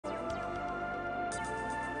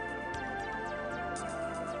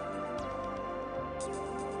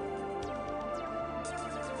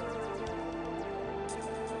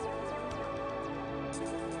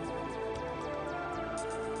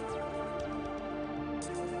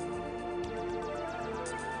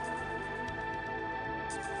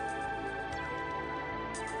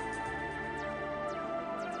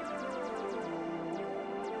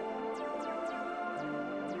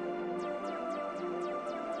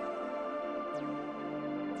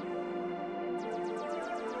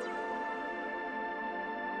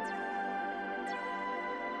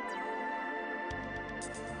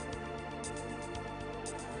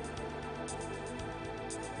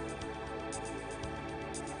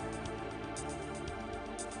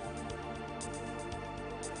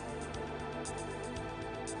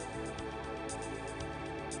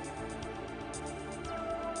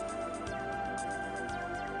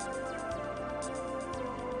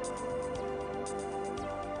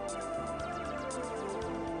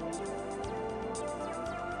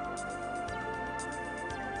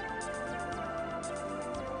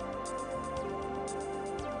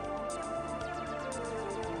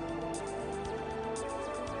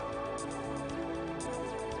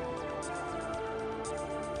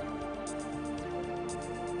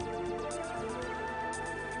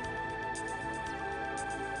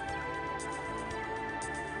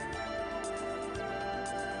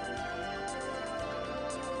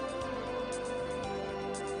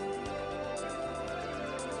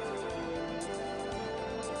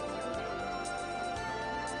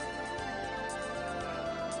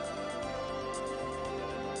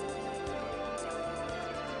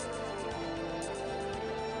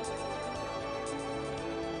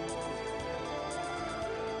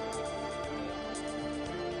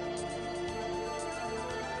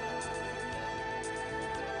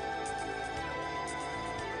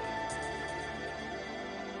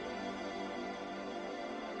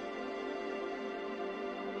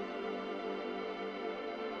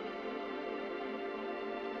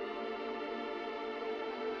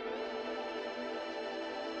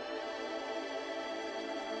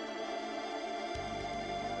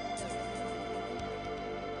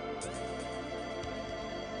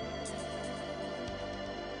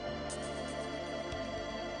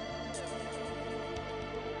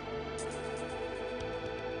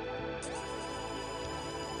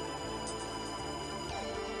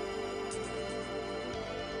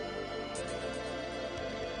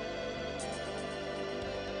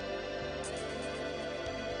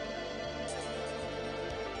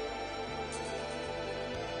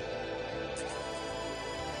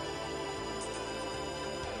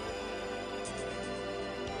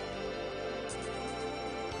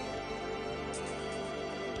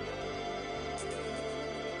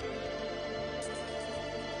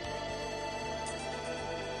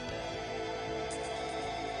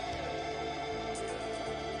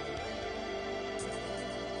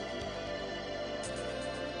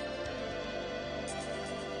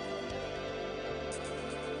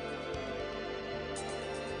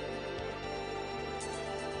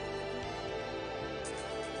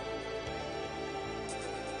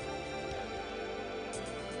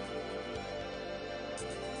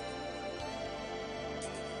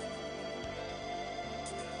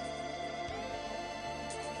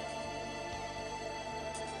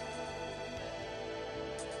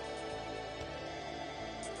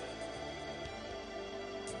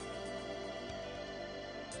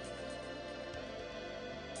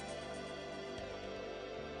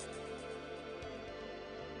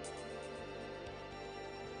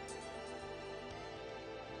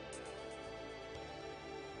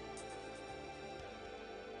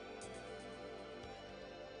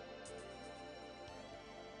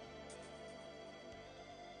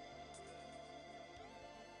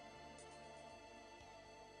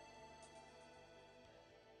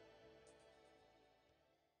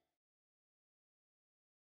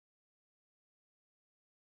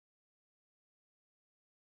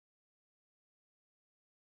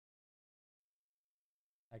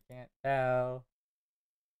I can't tell.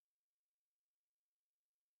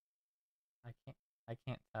 I can't. I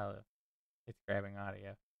can't tell if it's grabbing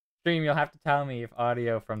audio. Stream, you'll have to tell me if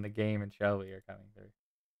audio from the game and Shelby are coming through.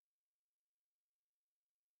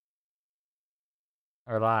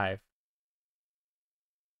 Or live.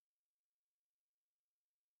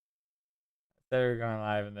 So we're going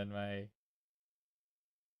live and then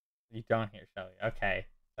you don't hear Shelby. Okay,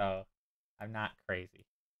 so I'm not crazy.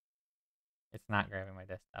 It's not grabbing my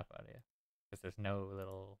desktop audio because there's no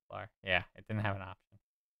little bar. Yeah, it didn't have an option.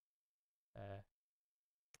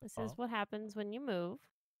 This is what happens when you move.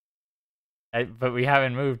 But we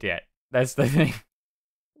haven't moved yet. That's the thing.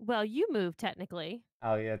 Well, you moved technically.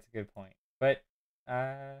 Oh yeah, that's a good point. But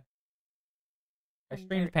I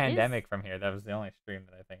streamed Pandemic from here. That was the only stream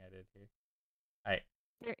that I think I did here.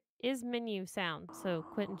 There is menu sound, so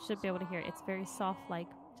Quentin should be able to hear it. It's very soft, like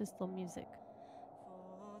just little music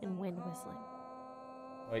and wind whistling.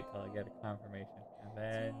 Wait till I get a confirmation, and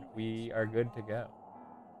then we are good to go.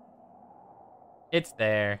 It's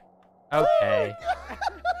there. Okay.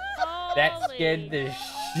 That scared the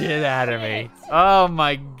shit out of me. Oh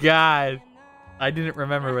my god. I didn't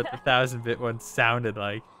remember what the 1000-bit one sounded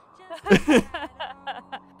like.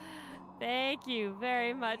 Thank you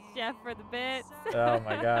very much, Jeff, for the bits. Oh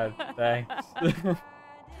my god, thanks.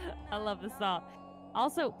 I love the song.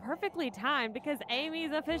 Also, perfectly timed because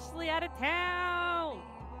Amy's officially out of town.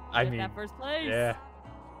 I Get mean, that first place. yeah.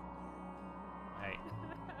 Right.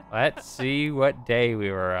 Let's see what day we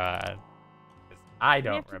were on. 'Cause I We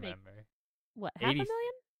don't have to make- remember. What, half a 80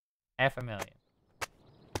 million? Half a million.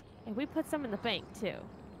 And we put some in the bank, too.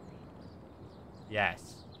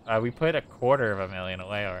 Yes. We put $250,000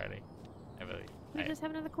 away already, I believe. We Right. just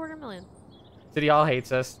have another $250,000. City Hall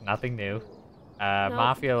hates us. Nothing new. Nope.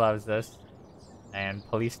 Mafia loves us. And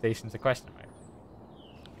police station's a question mark.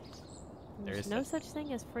 There There's is no such- such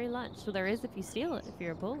thing as free lunch. So there is if you steal it, if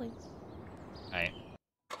you're a bully. Right.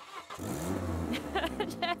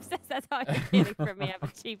 Jeff says that's all you're getting from me. I'm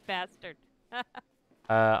a cheap bastard.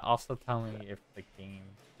 Also tell me if the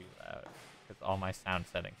game's too loud. Because all my sound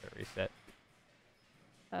settings are reset.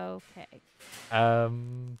 Okay.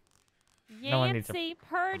 No one needs a Yancey,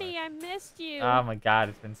 Purdy, I missed you. Oh my god,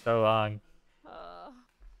 it's been so long. Oh,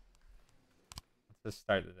 Let's just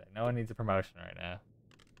start the day. No one needs a promotion right now.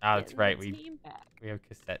 Oh, that's getting right. the We team back. have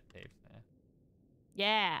cassette tapes now.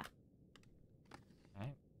 Yeah.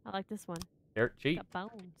 Alright. I like this one. Dirt cheap. Got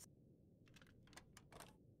bones.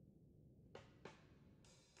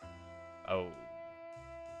 Oh.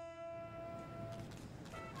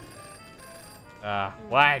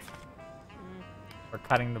 What? Mm. We're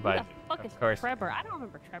cutting the Who budget. the fuck is Of course. Trevor? I don't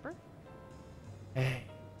remember Trevor.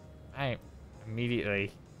 Alright.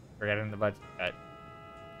 Immediately, we're getting the budget cut.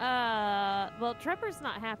 Well, Trevor's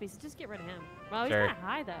not happy, so just get rid of him. Well, he's Sure. kind of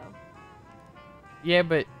high, though. Yeah,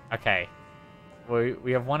 but, okay.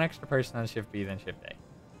 We have one extra person on shift B than shift A.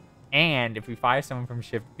 And if we fire someone from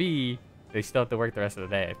shift B, they still have to work the rest of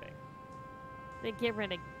the day, I think. Then get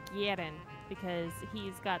rid of Garen, because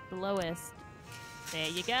he's got the lowest. There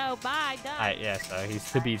you go. Bye. Done. Alright, yeah, so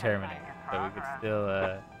he's to be terminated. So we could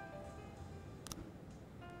still,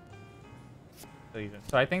 leave him.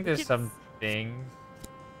 So I think there's some things.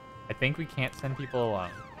 I think we can't send people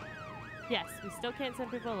alone. Yes, we still can't send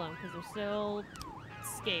people alone because they're still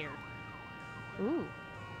scared. Ooh.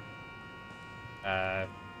 Oh,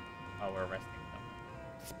 we're arresting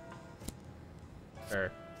them.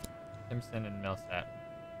 Sure. Simpson and Millsap.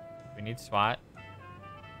 We need SWAT.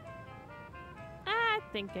 I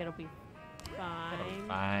think it'll be fine. That'll be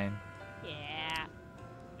fine. Yeah.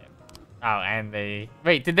 Oh, and they...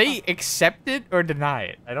 Wait, did they accept it or deny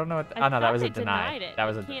it? I don't know what... I Oh, no, that thought was they a deny. denied it. That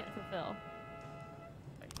was a Can't fulfill.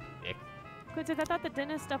 dick. Quintus, I thought the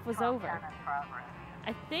dentist stuff was over.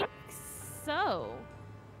 I think so.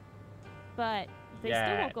 But they still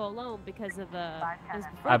Yeah. won't go alone because of the... it was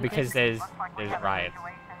before the Because dentist. there's riots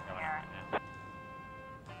going on right now.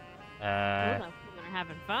 Ooh, they're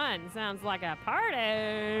having fun. Sounds like a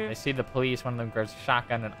party. They see the police. One of them grabs a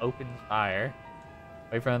shotgun and opens fire.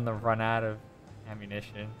 Wait for them to run out of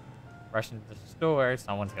ammunition. Rush into the store.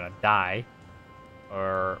 Someone's gonna die.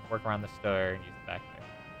 Or work around the store and use the back door.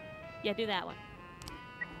 Yeah, do that one.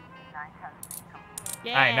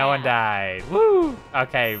 Yeah. Alright, no one died. Woo!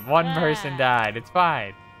 Okay, one person Yeah. died. It's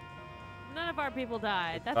fine. None of our people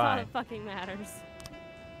died. It's That's all fine. that fucking matters.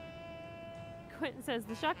 Quentin says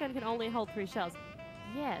the shotgun can only hold 3 shells.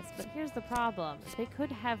 Yes, but here's the problem. They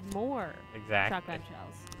could have more Exactly. shotgun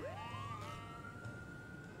shells.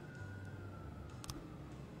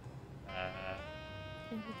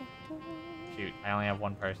 Shoot, I only have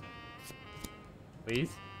one person.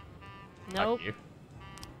 Please? Nope. Fuck you.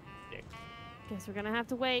 Dick. Guess we're gonna have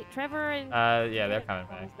to wait. Trevor and Yeah, they're coming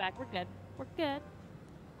back. almost back. We're good. We're good.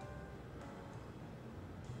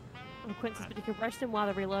 Oh, Quentin says, but you can rush them while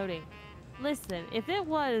they're reloading. Listen, if it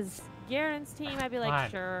was Garen's team, I'd be like, Come on.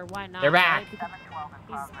 sure, why not? They're back. right? Because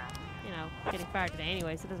he's, you know, getting fired today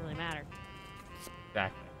anyway, so it doesn't really matter.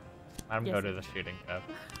 Exactly. Let him Yes, go it to the does. shooting club.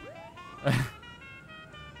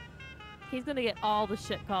 He's gonna get all the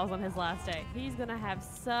shit calls on his last day. He's gonna have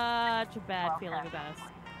such a bad feeling about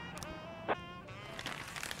us.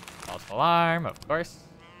 False alarm, of course.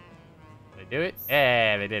 Did they do it?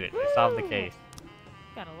 Yeah, they did it. They solved the Woo! case.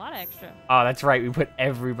 Got a lot of extra. Oh, that's right. We put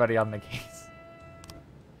everybody on the case.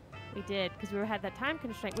 We did, because we had that time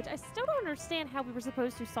constraint, which I still don't understand how we were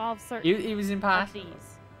supposed to solve certain It was of impossible.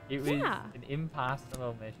 these. It was Yeah. an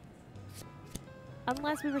impossible mission.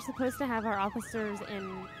 Unless we were supposed to have our officers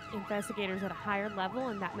and investigators at a higher level,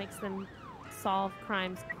 and that makes them solve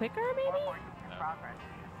crimes quicker, maybe?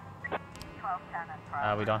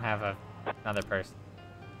 We don't have another person.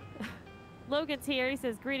 Logan's here. He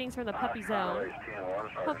says, greetings from the puppy zone.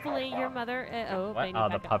 Hopefully your mother... oh, What? they need Oh, the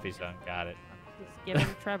backup. puppy zone. Got it. Just give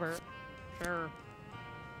him Trevor. Sure.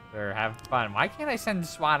 Or have fun. Why can't I send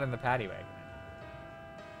SWAT in the paddy wagon?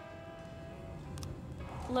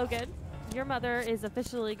 Logan, your mother is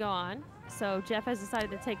officially gone, so Jeff has decided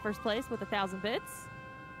to take first place with 1,000 bits.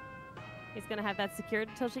 He's gonna have that secured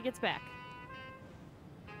until she gets back.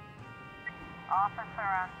 Officer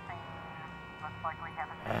on scene. Looks like we have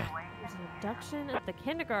a situation. There's an abduction at the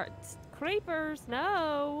kindergarten. Creepers,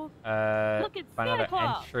 no. Look, it's find Santa another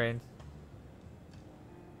Claus. entrance.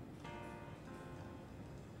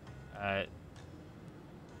 I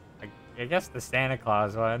guess the Santa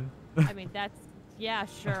Claus one. I mean, that's, yeah,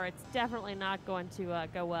 sure. It's definitely not going to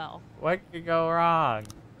go well. What could go wrong?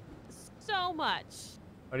 So much.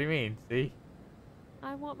 What do you mean? See?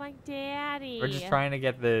 I want my daddy. We're just trying to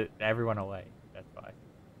get everyone away. That's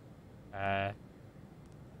why.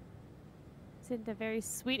 Isn't a very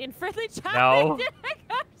sweet and friendly child? No.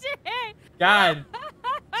 No. God.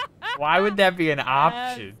 Why would that be an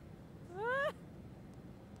option?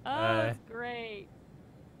 Oh, that's great.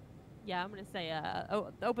 Yeah, I'm gonna say,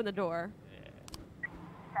 open the door. Yeah.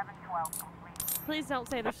 712 complete. Please don't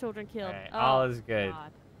say there's children killed. Alright, Oh, all is good.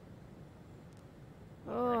 God.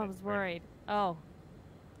 Oh, I was worried. Oh,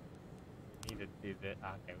 We need to do this.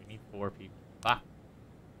 Okay, we need 4 people. Ah.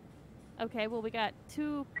 okay. Well, we got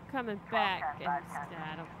 2 coming back, and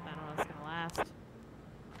I don't know if it's gonna last.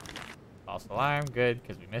 False alarm. Good,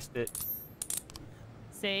 because we missed it.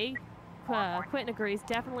 See, Quentin agrees.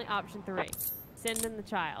 Definitely option 3. Send in the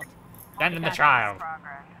child. Send in the Got child.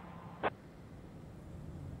 Progress.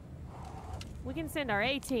 We can send our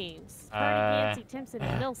A teams. Uh, Bernie, Nancy, Timpson,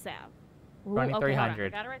 and Millsap. Ooh, okay, hold on.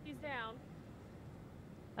 2300. Gotta write these down.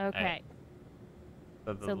 Okay.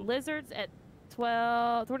 So lizards at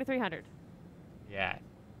 2300. Yeah.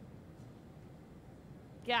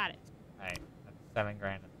 Got it. Alright, that's 7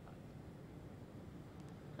 grand.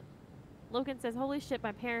 Logan says, "Holy shit,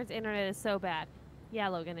 my parents' internet is so bad." Yeah,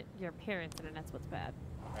 Logan, your parents' internet's what's bad.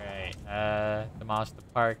 Alright, demolish the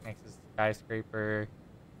park next to the skyscraper.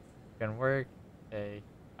 Gonna work. Okay.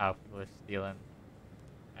 Oh, people are stealing.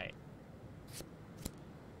 Alright.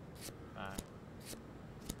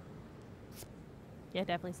 Yeah,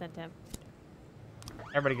 definitely sent him.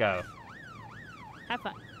 Everybody go. Have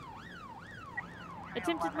fun.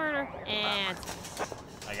 Attempted murder and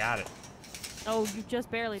I got it. oh, you just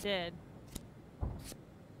barely did.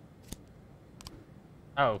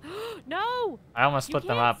 Oh, No! I almost You split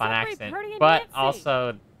them can't up on separate accident. Purdy and But Nancy.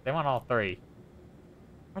 also, they want all 3.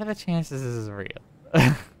 What are the chances this is real?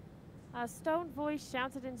 A stone voice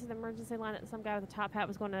shouted into the emergency line that some guy with a top hat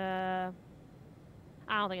was going to...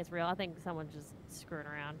 I don't think it's real. I think someone's just screwing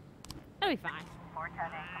around. It'll be fine.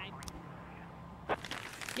 410 complete.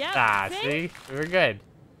 Yep. see? We were good.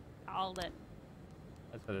 Called it.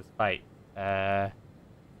 That's for this fight.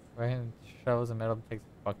 Wearing shovels and metal takes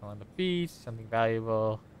a buckle on the beach. Something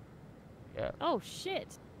valuable. Yeah. Oh,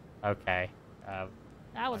 shit. Okay.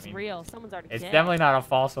 That was mean, real. Someone's already It's dead. definitely not a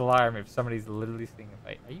false alarm if somebody's literally seeing a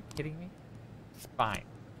fight. Are you kidding me? It's fine.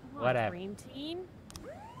 Come on, Whatever. Dream Team.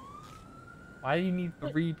 Why do you need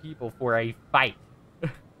 3 people for a fight?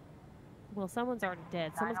 Well, someone's already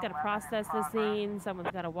dead. Someone's got to process the scene.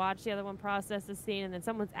 Someone's got to watch the other one process the scene. And then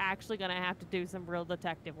someone's actually going to have to do some real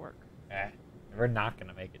detective work. We're not going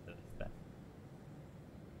to make it to this step.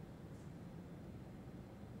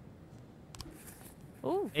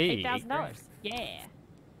 Ooh, Hey, $8,000. Yeah.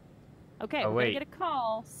 Okay, Oh, we're wait. going to get a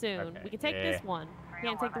call soon. Okay, We can take yeah. this one.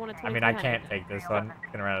 Can't take the one at I mean, I 2300. can't take this one. It's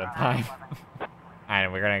going to run out of time.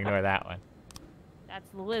 Alright, we're going to ignore that one. That's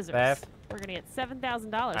the lizards. Theft. We're going to get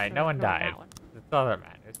 $7,000. Alright, for no one ignoring died. that one. That's all that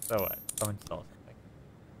matters. So what? Someone stole something.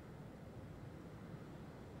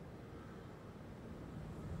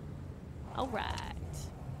 All right.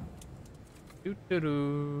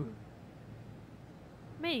 Doo-doo-doo.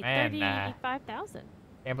 Me, Man, 35,000.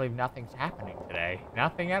 Can't believe nothing's happening today.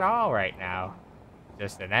 Nothing at all right now.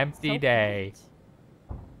 Just an empty So day.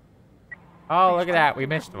 quiet. Oh, look at that. We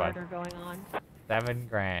missed one. Murder going on. 7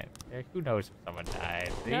 grand. Who knows if someone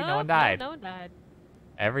died? See, No, no one died. No one died.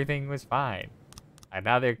 Everything was fine.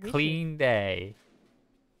 Another We clean day.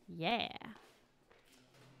 Yeah.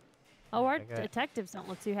 Oh, our Look at that. detectives don't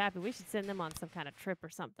look too happy. We should send them on some kind of trip or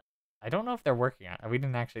something. I don't know if they're working on it. We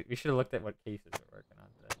didn't actually. We should have looked at what cases they're working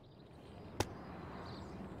on today.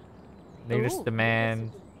 They Ooh, just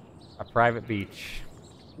demand a private beach.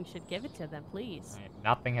 We should give it to them, please. Right,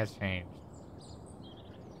 nothing has changed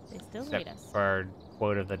They still except need us. for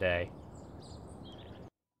quote of the day.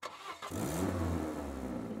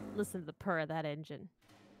 Listen to the purr of that engine.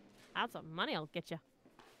 That's some money I'll get you.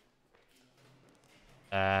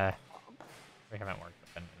 We haven't worked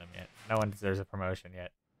with them yet. No one deserves a promotion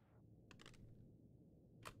yet.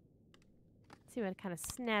 See what kind of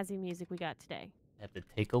snazzy music we got today. Have to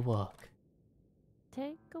take a walk.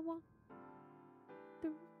 Take a walk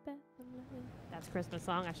through Bethlehem. That's a Christmas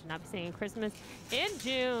song. I should not be singing Christmas in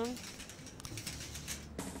June.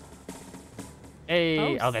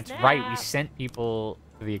 Hey, Oh, oh, that's right. We snap. sent people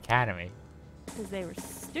to the academy. Because they were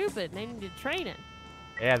stupid. They needed training.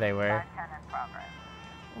 Yeah, they were. Content in progress.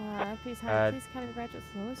 Please Academy graduates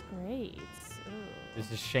lowest grades. Ooh.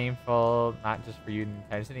 This is shameful, not just for you in the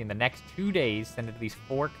entire city. In the next 2 days, send at least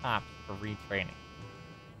 4 cops for retraining.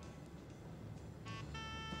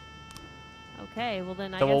 Okay, well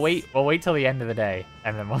then I So guess... we'll wait till the end of the day,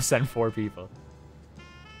 and then we'll send 4 people.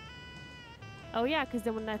 Oh yeah, because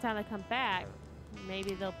then when that time they come back,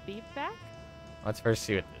 maybe they'll be back? Let's first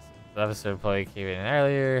see what this is. The officer employee came in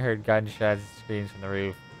earlier, heard gunshots and screams from the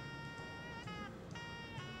roof.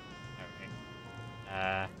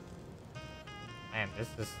 Okay. Man, this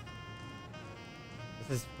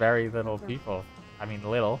is very little people. I mean,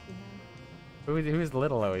 little. Who is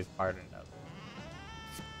little always pardoned of?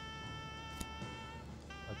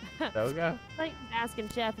 Doga? Like asking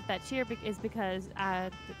Jeff if that cheer is because I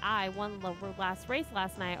won the last race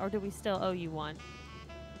last night, or do we still owe you one?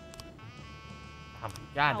 Oh my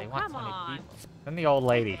god, Oh, they want come so many on. people. Then the old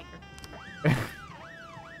lady.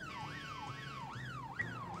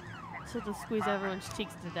 She'll just squeeze everyone's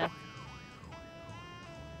cheeks to death.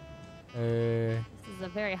 Yep. This is a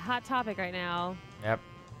very hot topic right now.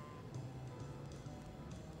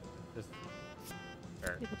 Just,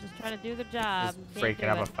 sure. People just trying to do their job. Just Can't breaking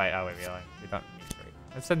do up it. a fight. Oh, wait, we don't need to break.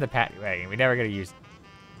 Let's send the paddy wagon. We never gonna use it.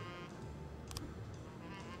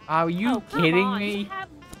 Are you Oh, come kidding on. me? Just have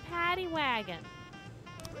paddy wagon.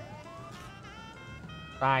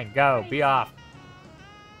 Fine, go. Be off.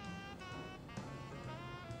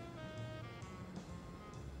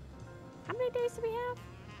 How many days do we have?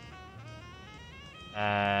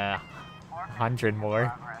 100 more.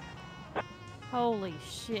 Progress. Holy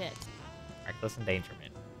shit. Reckless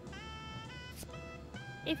endangerment.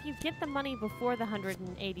 If you get the money before the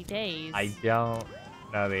 180 days. I don't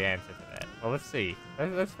know the answer to that. Well, let's see.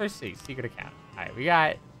 Let's first see. Secret account. All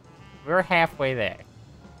right, we're halfway there.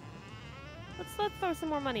 Let's throw some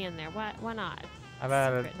more money in there. Why not? How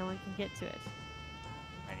about Secret, no one can get to it.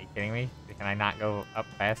 Are you kidding me? Can I not go up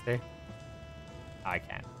faster? Oh, I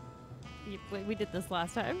can. We did this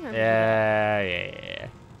last time. Remember? Yeah.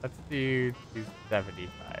 Let's do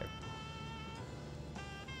 275.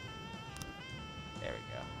 There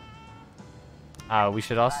we go. We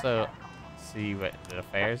should also see what the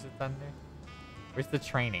affairs it's under. Where's the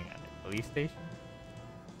training under? Police station?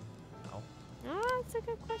 No. Oh, that's a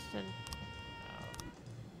good question.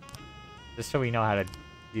 No. Just so we know how to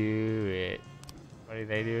do it. What do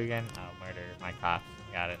they do again? Oh, murder. My cops.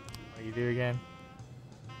 Got it. What do you do again?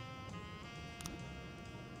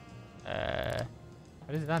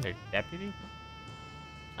 What is it under? Deputy?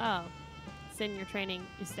 Oh, send your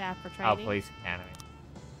staff for Oh, training. police academy.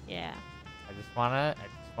 Yeah. I just wanna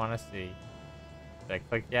see. Should I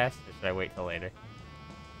click yes, or should I wait till later?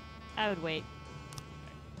 I would wait.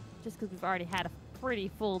 Just because we've already had a pretty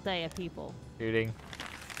full day of people. Shooting.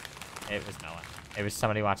 It was no one. It was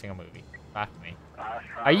somebody watching a movie. Fuck me.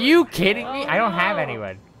 Are you kidding me? Oh, I don't have no.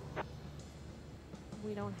 anyone.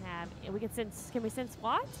 We don't have. Can we send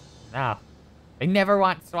SWAT? No. They never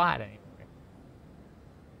want SWAT anymore.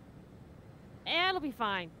 And it'll be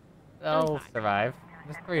fine. They'll fine. survive.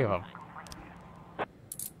 There's 3 of them.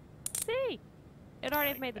 See, it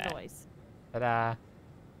already Like made the that. noise. Ta-da.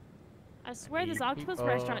 I swear need this octopus people.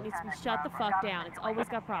 restaurant needs to be shut the fuck down. It's always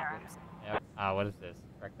got problems. Yep. What is this?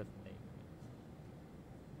 Reckless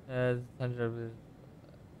endangerment.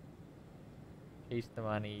 Chase the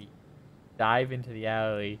money. Dive into the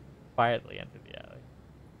alley. Quietly enter the alley.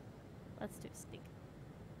 Let's do stink.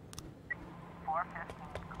 415.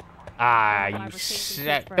 You Five or six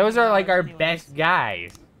set. for Those are like our $100 best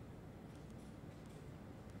guys.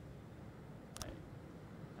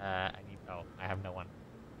 I need. Oh, I have no one.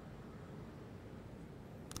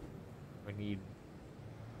 We need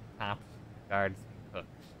cops, guards, and cooks.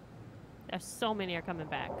 There's so many are coming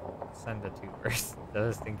back. Send the 2 first,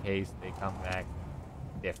 just in case they come back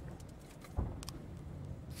different.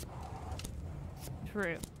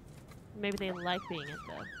 True. Maybe they like being at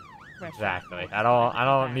the restaurant. Exactly. I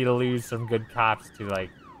don't need to lose some good cops to like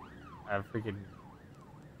a freaking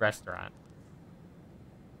restaurant.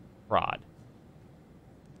 Fraud.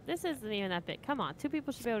 This isn't even that big. Come on, 2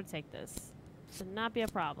 people should be able to take this. Should not be a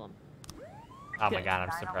problem. Oh my Good. god,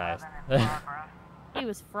 I'm surprised. 9/11 in progress. He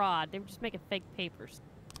was fraud. They were just making fake papers.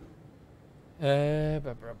 Blah,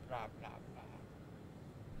 blah, blah, blah, blah.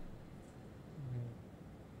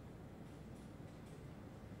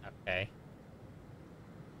 Okay.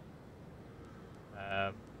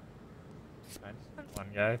 I just want one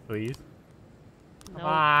guy, please. No.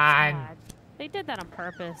 on. God. They did that on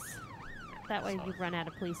purpose. That way you run out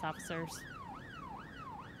of police officers.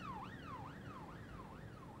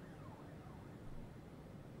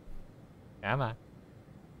 Come on.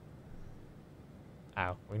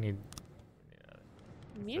 Oh, we need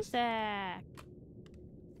Music. the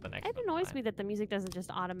next It one. annoys Fine. me that the music doesn't just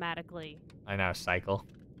automatically. I know, cycle.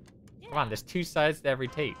 Yeah. Come on, there's 2 sides to every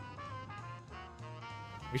tape.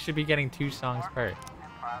 We should be getting 2 songs per. In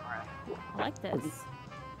progress. I like this.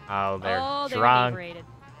 Oh, they're Oh, they're drunk. inebriated.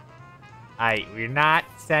 Aight, we're not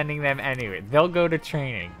sending them anywhere. They'll go to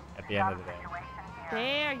training at the end of the day. Situation here.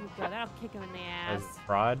 There you go. That'll kick him in the As ass.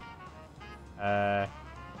 fraud.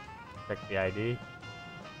 Check the ID.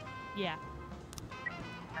 Yeah.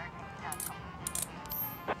 1310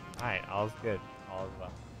 complete. Alright, all's good. All is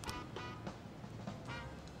well.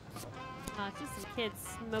 It's just some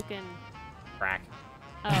kids smoking. Crack.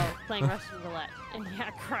 Oh, playing Russian roulette. Yeah,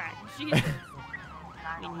 crack. Jesus.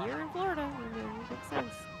 I mean, here in Florida, it makes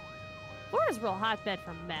sense. Florida's a real hotbed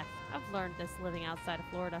for meth. I've learned this living outside of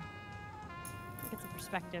Florida. Get some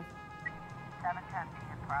perspective. 710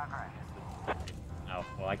 in progress. Oh,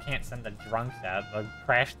 well, I can't send the drunks out. They'll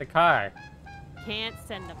crash the car. Can't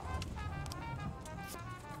send them.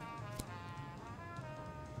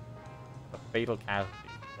 The fatal casualty.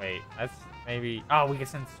 Wait, that's maybe... Oh, we can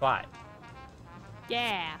send SWAT.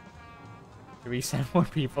 Yeah. Do we send more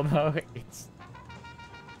people, though? It's...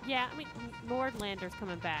 Yeah, I mean, Nordlander's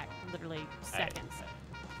coming back in literally seconds.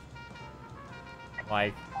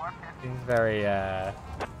 Like, 450. seems very,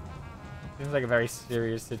 seems like a very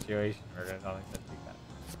serious situation. We're gonna only send 2 guys.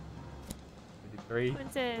 53?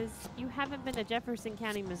 It says, you haven't been to Jefferson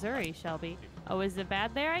County, Missouri, Shelby. Oh, is it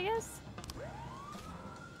bad there, I guess?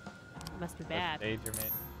 Must be bad.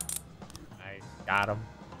 Endangerment. Nice. Got him.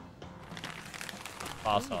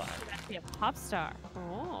 False Ooh, alarm. should actually a pop star.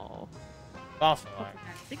 Oh. False Look alarm. at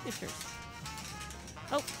that signature.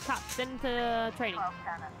 Oh, cop, send to training.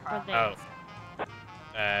 1210 in For progress.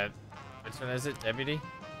 this. Which one is it? Deputy?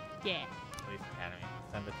 Yeah. Police Academy.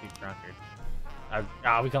 Send the 2 drunkards.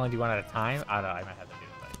 Oh, we can only do 1 at a time? Oh, no, I might have to do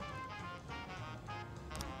it like...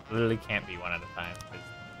 Literally can't be 1 at a time, because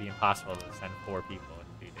it'd be impossible to send 4 people in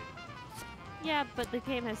 2 days. Yeah, but the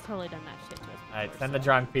game has totally done that shit to us. Alright, before, send the so-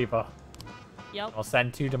 drunk people. Yep. I'll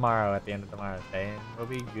send 2 tomorrow at the end of tomorrow's day, and we'll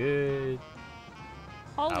be good.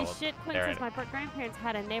 Holy Oh, well, shit, Quinn they're says at my grandparents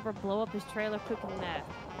had a neighbor blow up his trailer cooking meth.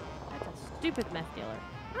 That's a stupid meth dealer.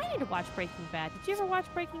 I need to watch Breaking Bad. Did you ever watch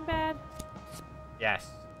Breaking Bad? Yes.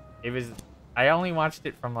 It was... I only watched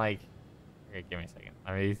it from, like... Okay, give me a second.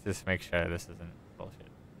 Let me just make sure this isn't bullshit.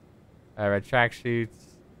 Red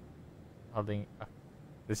tracksuits. Holding...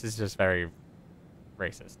 this is just very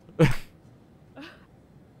racist.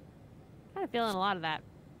 Kind of feeling a lot of that.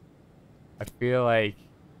 I feel like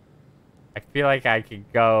I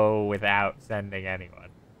could go without sending anyone.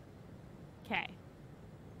 Okay.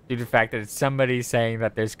 Due to the fact that it's somebody saying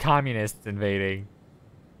that there's communists invading,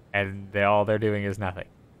 and all they're doing is nothing.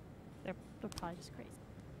 They're probably just crazy.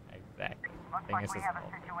 Exactly. Looks Thing like is we just have a bull.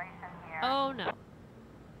 situation here. Oh no.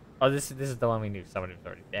 Oh, this is the one we knew. Someone was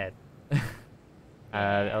already dead. The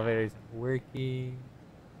elevator isn't working.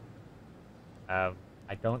 I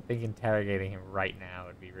don't think interrogating him right now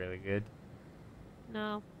would be really good.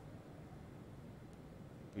 No.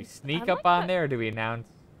 Do we sneak I up like on that- there, or do we announce?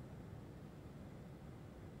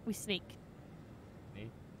 We sneak. Sneak?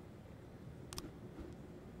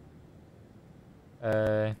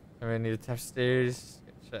 I'm gonna need a tough stairs.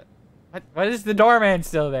 Shit. What is the doorman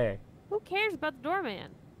still there? Who cares about the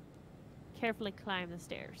doorman? Carefully climb the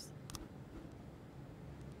stairs.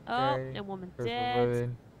 Oh, Okay, a woman Purple dead.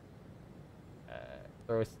 woman.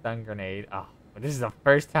 Throw a stun grenade. Oh, but this is the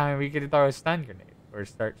first time we could throw a stun grenade or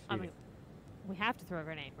start I shooting. mean, we have to throw a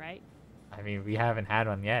grenade, right? I mean, we haven't had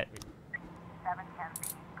one yet.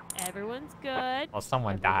 710 Everyone's good. Well,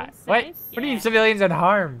 someone died. Everyone's What? safe? What do you mean Yeah. civilians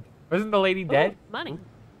unharmed? Wasn't the lady dead? Ooh, money.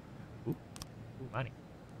 Ooh, money.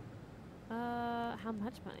 How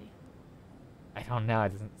much money? I don't know. It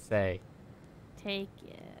doesn't say. Take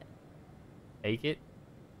it. Take it?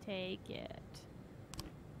 Take it.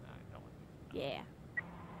 No, I don't want Yeah.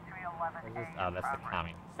 311 to. Oh, that's the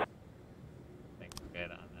communist. Thing's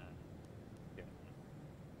good on that. Good.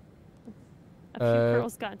 A few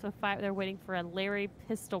girls got into a fight. They're waiting for a Larry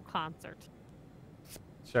Pistol concert.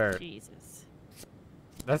 Sure. Jesus.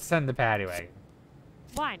 Let's send the paddy wagon.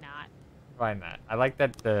 Why not? Why not? I like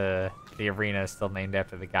that the arena is still named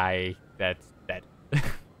after the guy that's dead.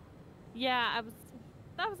 Yeah,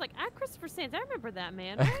 I was like, Christopher Sands. I remember that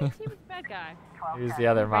man. Right? He was the bad guy. He was the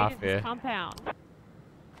other He raided his mafia. compound.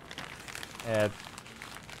 Yeah.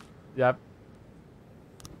 Yep.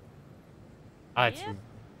 Oh, that's, Yep.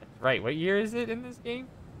 that's right. What year is it in this game?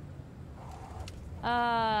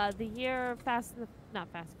 The year not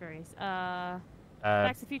Fast and Furious. Uh,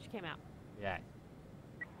 Back to the Future came out. yeah.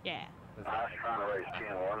 Yeah. Was I was trying to raise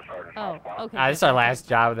 10-1, Sergeant. Oh, okay. this is our last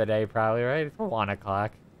job of the day, probably, right? It's 1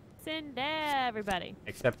 o'clock. Send everybody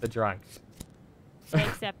Except the drunks.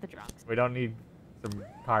 except the drunks. We don't need some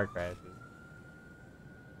car crashes.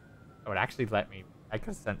 Oh, it actually let me. I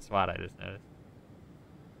could send SWAT, I just noticed.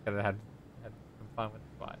 Because I had some fun with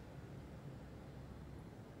SWAT.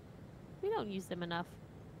 We don't use them enough.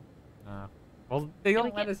 Well, they And we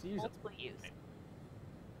don't let get us use them. multiple use.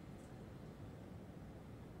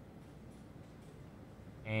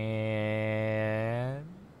 And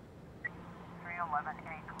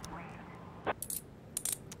 311A complete.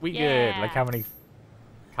 we good. Like how many Yes.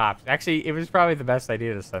 cops? Actually, it was probably the best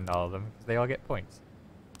idea to send all of them because they all get points.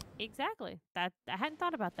 Exactly. That I hadn't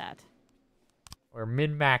thought about that. We're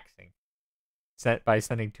min-maxing set by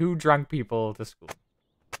sending 2 drunk people to school.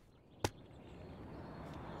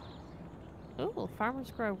 Ooh,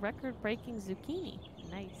 farmers grow record-breaking zucchini.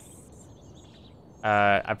 Nice.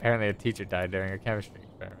 Apparently a teacher died during a chemistry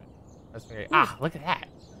experiment. That's great. Ah, look at that.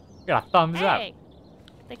 We got a thumbs up. Hey,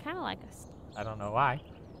 they kind of like us. I don't know why.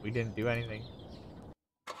 We didn't do anything.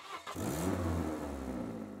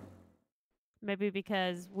 Maybe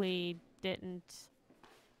because we didn't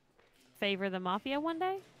favor the mafia one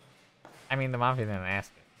day. I mean, the mafia didn't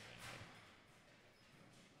ask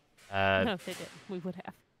it. No, if they did, we would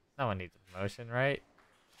have. Someone needs a promotion, right?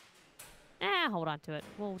 Hold on to it.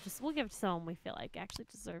 We'll give it to someone we feel like actually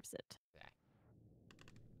deserves it.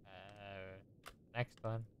 Next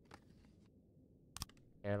one.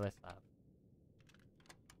 Careless up.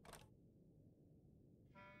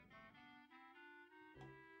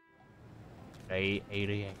 Day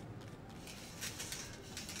 88.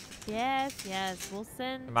 Yes, we'll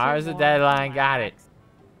send. Tomorrow's some the more deadline, got it.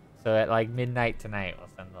 flashbacks. So at like midnight tonight, we'll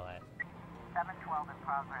send the last. 712 in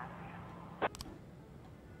progress.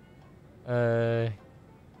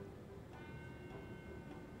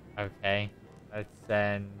 Okay. Let's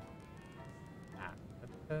send.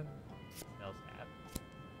 Let's send Millsap.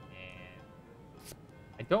 And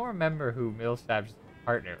I don't remember who Millsap's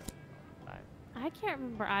partner was all the time. I can't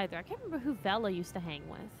remember either. I can't remember who Vela used to hang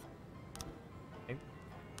with.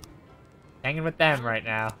 Hanging with them right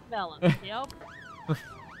now. Vela. Yep.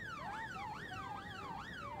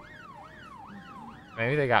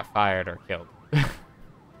 Maybe they got fired or killed. That's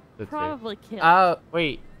it. Probably killed. Oh,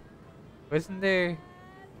 wait. Wasn't there...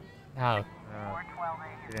 No. 412A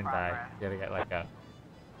She in didn't die. progress. She had to get let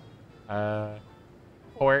go.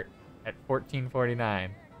 Port at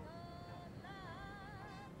 1449.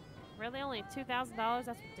 Really, only $2,000?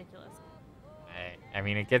 That's ridiculous. I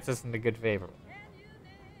mean, it gets us into good favor.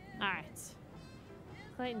 All right.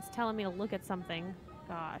 Clayton's telling me to look at something.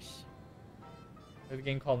 Gosh. There's a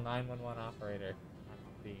game called 911 Operator on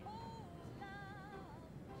Steam.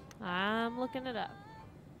 I'm looking it up.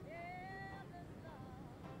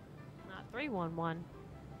 Not 311.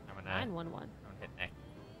 I'm gonna 911. hit next.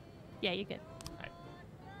 Yeah, you good. Alright.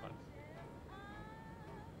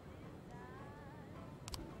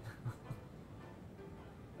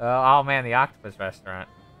 Oh man, the Octopus Restaurant.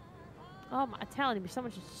 Oh my! I'm telling you,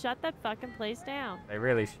 someone should shut that fucking place down. They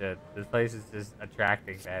really should. This place is just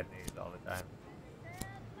attracting bad news all the time.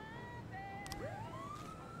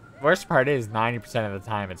 Worst part is 90% of the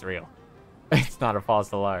time it's real. It's not a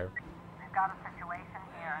false alarm. We've got a situation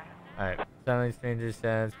here. Alright. Suddenly stranger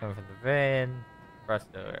sounds coming from the van. Press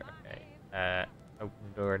door. Okay. Open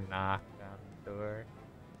door, knock on the door.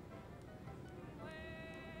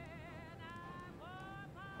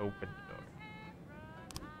 Open the door.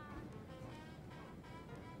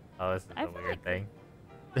 Oh, this is I a feel weird like thing.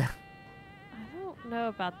 I don't know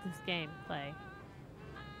about this gameplay.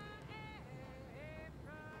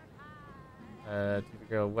 Take the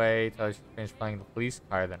girl away, tell her she's finished playing the police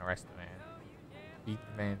car, then arrest the man. Beat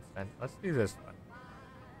the man's sentence. Let's do this one.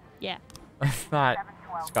 Yeah. Let's not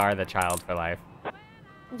 712. scar the child for life.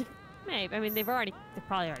 Maybe. I mean, they probably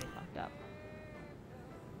already fucked up.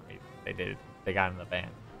 They did. They got in the van.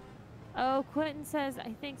 Oh, Quentin says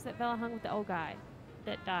he thinks that Bella hung with the old guy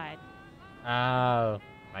that died. Oh,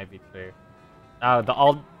 might be true. Oh, the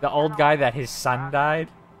old guy that his son died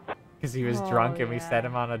because he was Oh, drunk and we yeah. set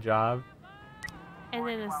him on a job. And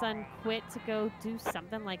then the son quit to go do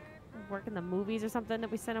something like work in the movies or something that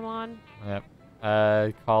we sent him on. Yep.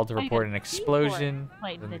 Called to Oh, you report got an a key for it. explosion.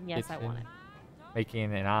 Wait, in the then yes, I want kitchen. it.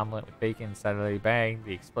 Making an omelet with bacon. Suddenly, bang!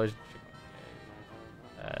 The explosion.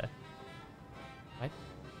 What?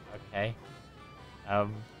 Okay.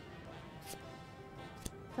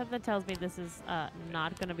 Something tells me this is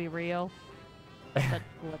not gonna be real. But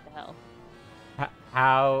what the hell?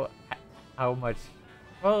 How much?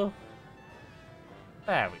 Well,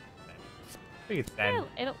 we could send.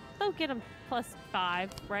 Yeah, they'll get them +5,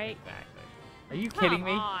 right? Exactly. Are you Come kidding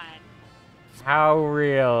me? on.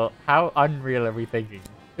 How unreal are we thinking?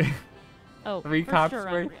 Oh, 3 for cops sure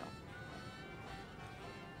worth? unreal.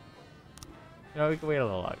 You know, we can wait a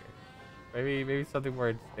little longer. Maybe something more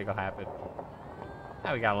interesting will happen.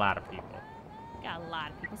 Now we got a lot of people. Got a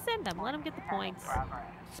lot of people. Send them. Let them get the points.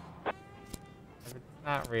 If it's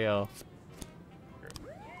not real.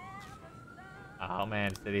 Oh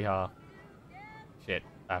man, City Hall. Shit.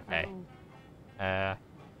 Okay. Oh.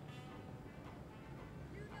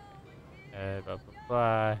 Blah, blah,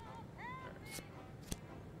 blah.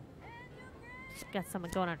 Got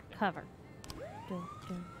someone going undercover. Dun,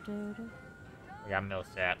 dun, dun, dun. We got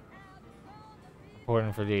Millsap.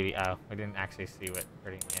 Reporting for duty. Oh, we didn't actually see what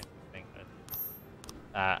hurting the thing was.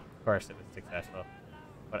 Of course it was successful.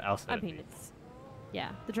 What else did I it mean, do? it's...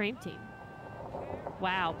 Yeah, the dream team.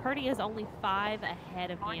 Wow, Purdy is only 5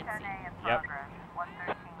 ahead of Yancy. Yep.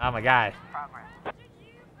 Oh my god.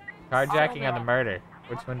 Carjacking on the murder.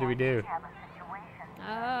 Which one do we do?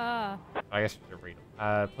 Ah. I guess we should read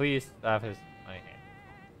them. Police office. Money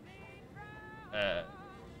hand.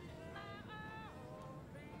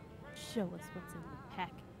 Show us what's in the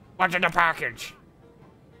pack. What's in the package?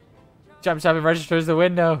 Jumps up and registers the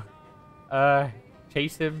window.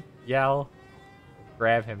 Chase him, yell,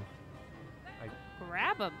 grab him.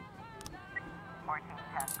 Grab him.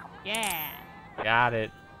 Yeah. Got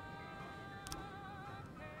it.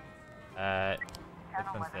 Which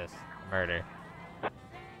one's this? Murder.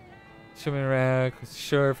 Swimming around,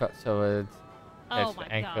 sure, so it's Oh my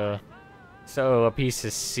ankle. god. So a piece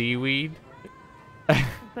of seaweed.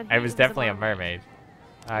 But It was definitely a mermaid.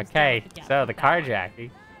 Okay, yeah, so the that one.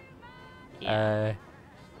 carjacking. Yeah.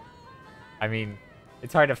 I mean,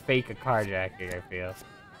 it's hard to fake a carjacking, I feel.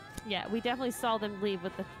 Yeah, we definitely saw them leave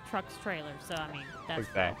with the truck's trailer, so I mean, that's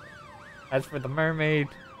Exactly. As for the mermaid,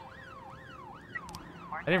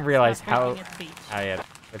 I didn't realize Stop how. looking at the beach. Oh yeah,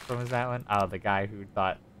 which one was that one? Oh, the guy who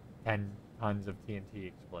thought 10 tons of TNT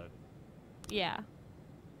exploded. Yeah.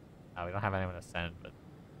 Oh, we don't have anyone to send, but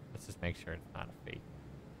let's just make sure it's not a fake.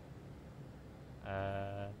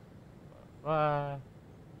 Blah.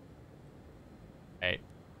 Hey,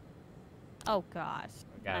 Oh gosh.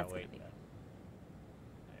 we gotta That's wait. gonna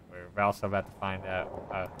be- We're also about to find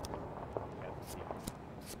out.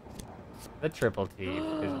 The triple T,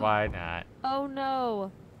 because why not? Oh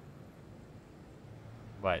no.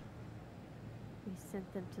 What? We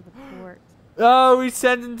sent them to the port. Oh, we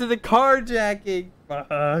sent him to the carjacking. Fuck.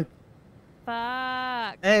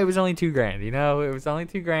 Fuck. Hey, it was only $2,000, you know? It was only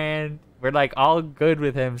 $2,000. We're like all good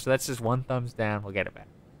with him, so that's just one thumbs down. We'll get it back.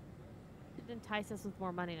 Should entice us with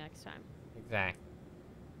more money next time. Exactly.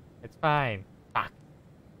 It's fine. Fuck.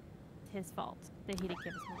 It's his fault that he didn't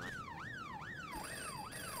give us more money.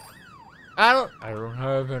 I don't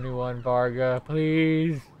have anyone, Varga.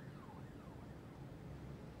 Please.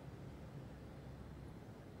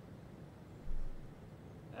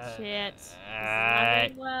 Shit. This is not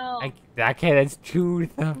going well. Okay, that's 2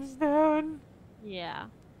 thumbs down. Yeah.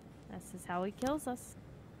 This is how he kills us.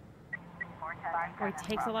 Or he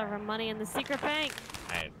takes all of our money in the secret bank.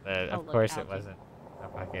 Alright, Oh, of look, course it algae. wasn't a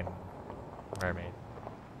fucking mermaid.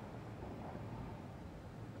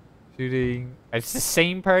 Shooting. It's the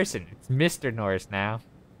same person. It's Mr. Norris now.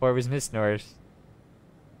 Or it was Miss Norris.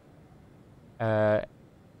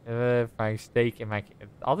 Finding steak in my.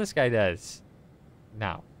 All this guy does.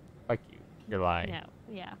 No. Fuck you. You're lying. No.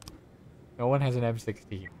 Yeah. No one has an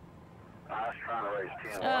M16.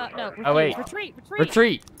 No. Retreat, Oh, wait. Retreat.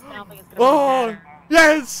 Retreat! I don't think it's Oh! gonna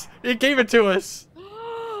Yes! It gave it to us!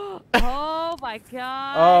 Oh my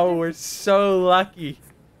god. Oh, we're so lucky.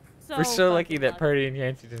 We're so fucking lucky that Purdy and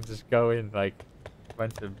Yancey didn't just go in like a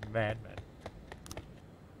bunch of madmen.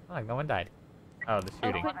 Oh, like no one died. Oh, the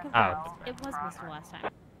shooting. quick Oh, confirm. It was Mr. last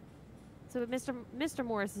time. So Mr.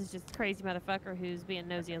 Morris is just a crazy motherfucker who's being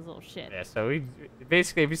nosy as a little shit. yeah. So we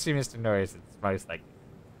basically, if you see Mr. Norris, it's most likely.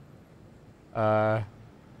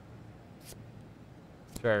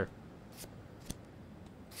 Sure.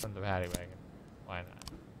 From the paddy wagon. Why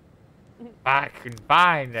not?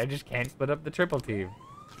 Fine. I just can't split up the triple team.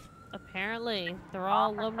 Apparently, they're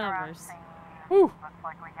all low numbers. Whew. Looks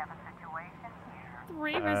like we have a situation here.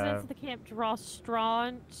 3 residents of the camp draw straw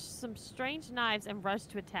and some strange knives and rush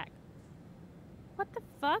to attack. What the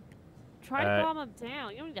fuck? Try to calm them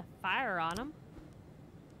down. You don't need to fire on them.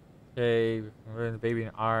 Okay, we're the baby in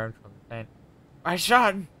arms from the tent. My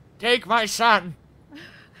son! Take my son!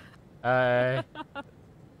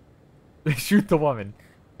 Shoot the woman.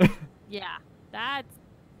 Yeah. That's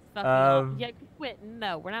fucking awful. Um, Yeah, quit.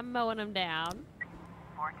 No, we're not mowing them down.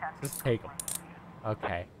 410. Just take them.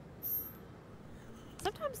 Okay.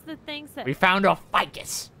 Sometimes the things that We found a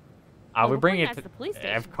ficus. Oh, We're we're bringing bringing it that to to the police Of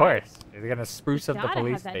station, course. They're gonna spruce up the gotta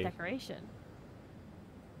police have that station. decoration.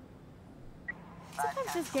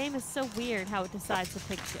 Sometimes this game is so weird how it decides to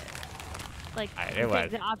pick shit. Like It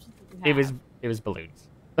was. the options that you have. It was balloons.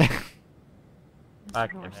 Let's Fuck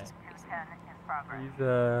ignore it, this. 210 in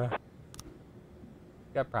progress.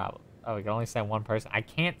 He's got problems. Oh, we can only send one person. I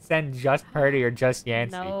can't send just Purdy or just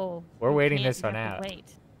Yancey. No. We're you waiting can't, this you one have to out.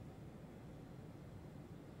 Wait.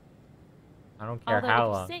 I don't care Although how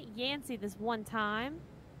if long. you sent Yancey this one time,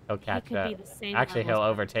 He'll he catch could up. be the same Actually, level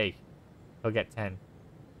he'll as- overtake. He'll get 10.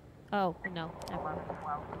 Oh no, never mind.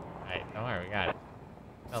 12. Alright, don't worry, we got it.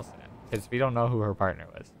 Nelson. Because we don't know who her partner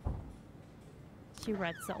was. She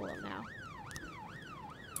read solo now.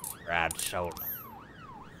 Grab shoulder.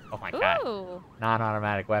 Oh my god. Ooh.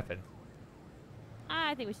 Non-automatic weapon.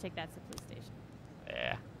 I think we should take that to the police station.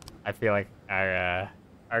 Yeah. I feel like our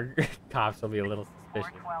cops will be a little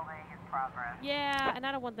suspicious. 412A in progress. Yeah, and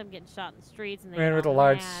I don't want them getting shot in the streets and they Man get with a all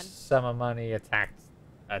large mad. sum of money attacked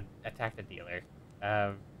a dealer.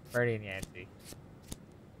 Birdie and Yancey.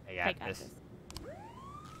 They got Okay, got this. this.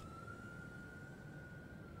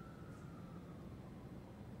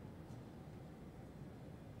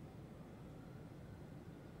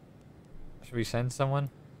 Should we send someone?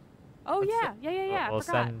 Oh Let's yeah, yeah. We'll I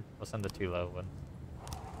forgot. send the 2 low one.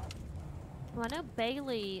 Well, I know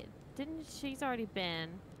Bailey didn't. She's already been,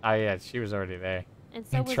 Oh yeah, she was already there. and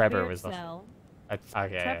so was Trevor Weird was also- Cell.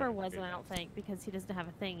 Okay. Trevor wasn't, I don't think, because he doesn't have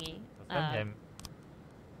a thingy. We'll send him,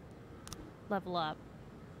 Level up.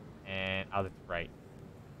 and oh, that's right.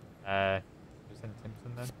 We'll send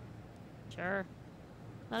Simpson then. Sure.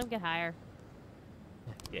 Let him get higher.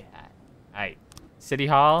 Yeah. Alright. City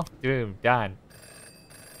Hall, boom, done.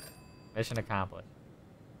 Mission accomplished.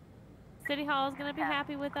 City Hall is gonna be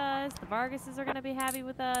happy with us. The Vargases are gonna be happy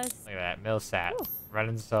with us. Look at that, Millsap, Whew.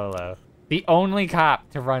 running solo. The only cop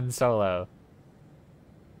to run solo.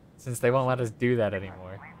 Since they won't let us do that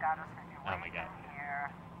anymore. We've got a Oh my situation god.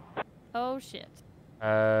 here. Oh shit.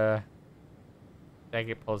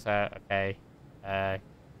 Jacket pulls out, okay.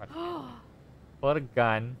 Pull out a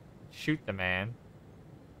gun, shoot the man,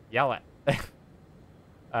 yell at,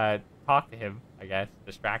 talk to him, I guess,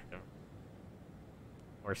 distract him,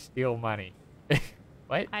 or steal money.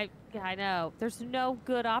 What? I know. There's no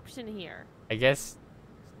good option here. I guess,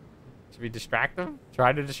 should we distract him?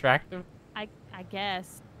 Try to distract him? I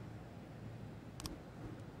guess.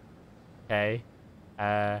 Okay.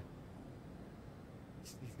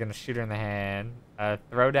 He's gonna shoot her in the hand.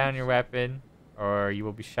 Throw down your weapon, or you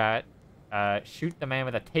will be shot. Shoot the man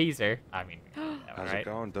with a taser. I mean, How's right? it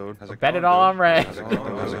going, dude? How's it Bet going, it all dude? on red. How's it going,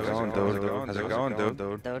 dude? How's it going, dude?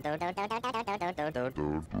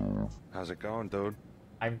 How's it going, dude?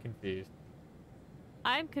 I'm confused.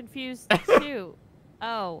 I'm confused too.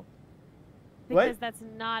 Oh. What? Because that's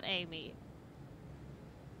not Amy.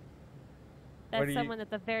 What That's do you- someone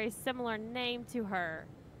with a very similar name to her,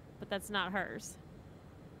 but that's not hers.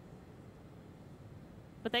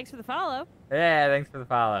 But thanks for the follow. Yeah, thanks for the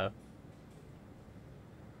follow.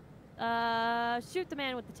 Shoot the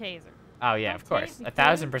man with the taser. Oh yeah, of course.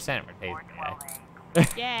 1000% we're tasing the guy.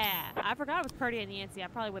 412A. Yeah, I forgot it was Purdy and Yancey. I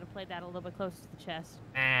probably would have played that a little bit closer to the chest.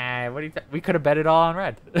 Nah, what do you? We could have bet it all on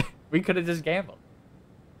red. We could have just gambled.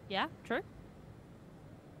 Yeah, true.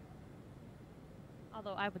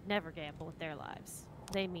 Although I would never gamble with their lives.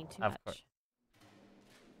 They mean too Of much. course.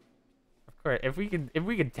 Of course, if we can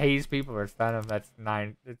tase people or stun them, that's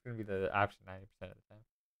 9. It's gonna be the option 90% of the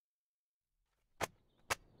time.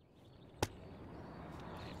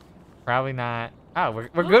 Probably not. Oh, we're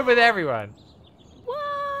good with everyone.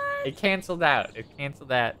 What? It canceled out. It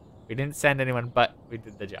canceled out. We didn't send anyone, but we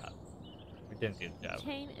did the job. We didn't do the job.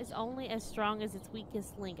 Chain is only as strong as its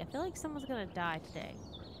weakest link. I feel like someone's gonna die today.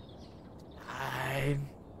 Fine.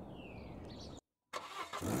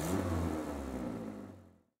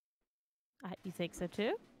 You think so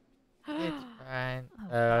too? It's fine. Oh,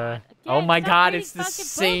 God. Oh Again, my stop god, reading it's the fucking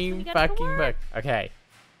books when same you gotta go to fucking work. book. Okay.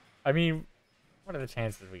 I mean, what are the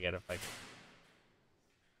chances we get a fucking...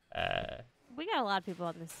 We got a lot of people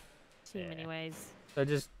on this team, Yeah. anyways. So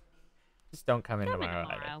just don't come in Come in tomorrow.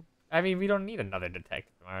 either. tomorrow. I mean, we don't need another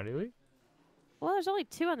detective tomorrow, do we? Well, there's only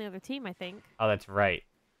 2 on the other team, I think. Oh, that's right.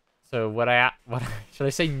 So what should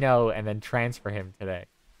I say no and then transfer him today?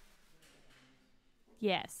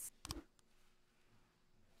 Yes.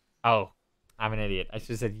 Oh, I'm an idiot. I should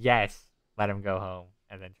have said yes, let him go home,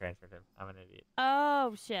 and then transfer him. I'm an idiot.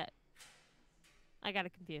 Oh shit. I got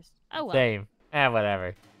it confused. Oh well. Same.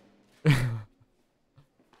 Whatever.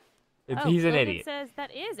 He's an Logan idiot. says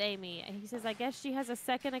that is Amy. He says, I guess she has a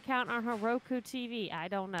second account on her Roku TV. I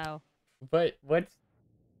don't know. But what's...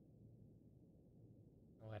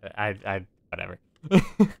 Whatever.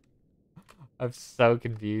 I'm so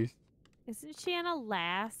confused. Isn't she in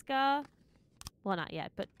Alaska? Well, not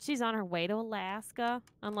yet, but she's on her way to Alaska.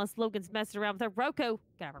 Unless Logan's messing around with her Roku.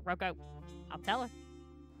 Get her Roku. I'll tell her.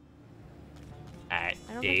 At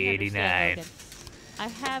I don't think you understand, 89. Logan. I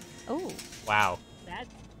have... Oh, Wow. that...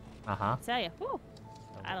 Uh-huh. I'll tell you. Whew.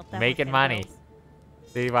 That'll definitely Making pay the money. bills.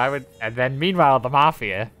 See, why would... And then meanwhile, the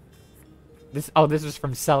Mafia. This was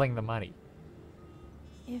from selling the money.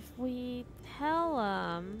 If we tell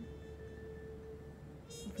them...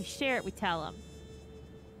 If we share it, we tell them.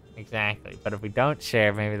 Exactly. But if we don't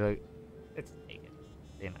share, maybe they'll... Let's take it.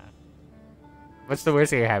 You know. What's the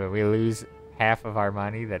worst thing that can happen? We lose half of our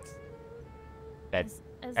money. That's...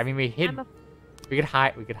 I mean, we hid... We could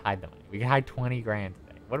hide the money. We could hide 20 grand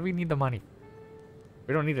today. What do we need the money for?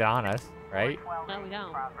 We don't need it on us, right? No, we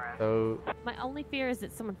don't. So... My only fear is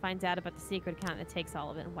that someone finds out about the secret account and takes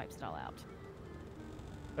all of it and wipes it all out.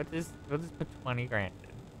 We'll just put 20 grand in.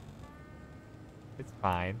 It's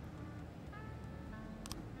fine.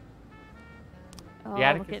 Oh, The we're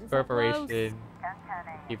Atticus getting so close. Corporation...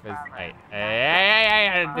 10-10-8 Keep us... progress.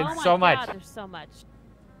 Hey, Oh there's my so God, much. there's so much.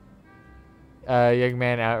 Young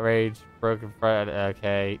man outraged, broken front.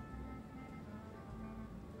 Okay.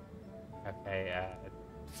 Okay,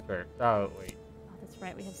 skirt. Oh, wait. Oh, that's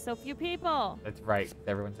right. We have so few people. That's right.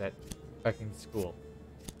 Everyone's at fucking school.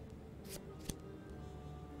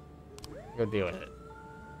 Go deal with it.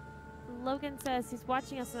 Logan says he's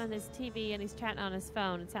watching us on his TV and he's chatting on his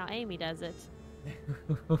phone. It's how Amy does it.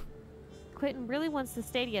 Quentin really wants the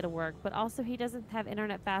Stadia to work, but also he doesn't have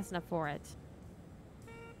internet fast enough for it.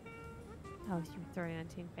 Oh, you're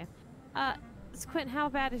 3019 fan. Quentin, how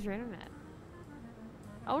bad is your internet?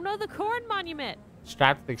 Oh no, the corn monument!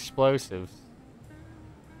 Strapped with explosives.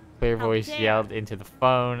 Clear How voice dare. yelled into the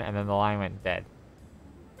phone, and then the line went dead.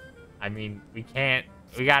 I mean, we can't...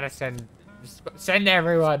 We gotta send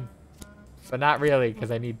everyone! But not really,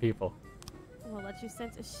 because I need people. We'll let you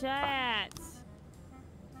send a shot.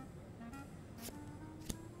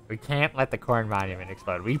 We can't let the corn monument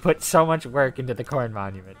explode. We put so much work into the corn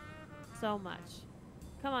monument. So much.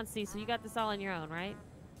 Come on, Cecil. You got this all on your own, right?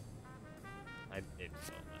 I did.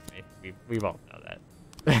 We both know that.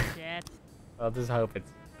 Shit. I'll just hope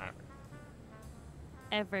it's not.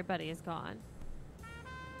 Everybody is gone.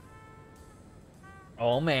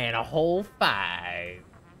 Oh man, a whole 5.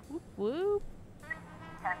 Whoop whoop.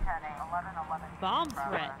 10-10-8 11-11 Bomb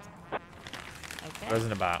progress. threat. It Okay.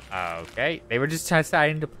 wasn't about. Okay. They were just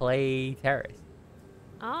deciding to play terrorist.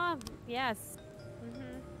 Yes.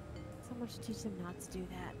 So much to teach them not to do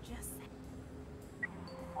that. Just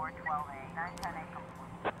 4-12-8 9-10-8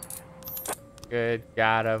 complete. Good.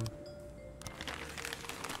 Got him.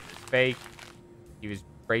 Fake. He was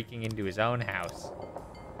breaking into his own house.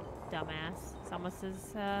 dumbass. It's almost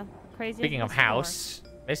as crazy. Speaking as of this door. house,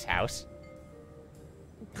 this house.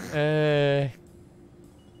 The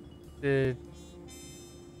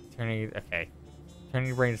turning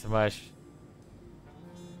the brain to mush.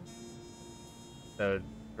 So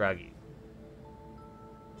druggies.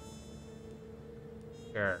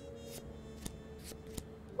 Sure.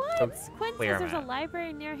 What? So Quinn clear says there's a 'em out.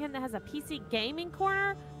 library near him that has a PC gaming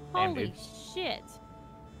corner. Damn, Holy dude. shit!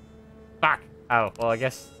 Fuck. Oh well, I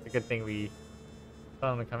guess it's a good thing we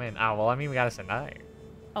told them to come in. Oh well, I mean we got us a iron.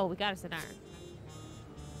 Oh, we got us an iron.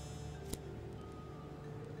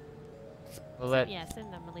 We'll let Yeah,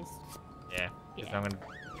 send them at least. yeah. Because Yeah. I'm gonna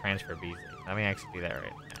transfer Beasley. Let me actually do that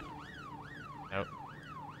right now. Nope.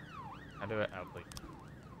 I'll do it. Oh please.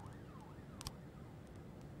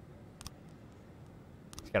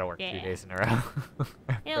 He's gotta work 2 Yeah. days in a row.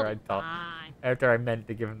 He'll after I be thought. fine. After I meant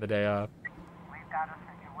to give him the day off. We've got a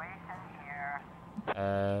situation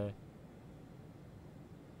here.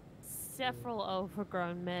 Several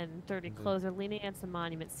overgrown men in dirty Mhm. clothes are leaning against the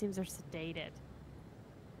monument. Seems they're sedated.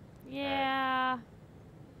 Yeah.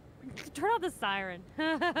 Turn on the siren.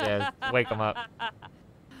 Yeah, wake 'em up.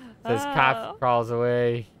 Says Oh. cop crawls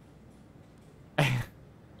away.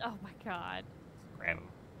 Oh my god. Grab him.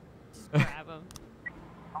 Just grab him.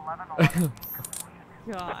 11-11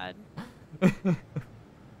 God.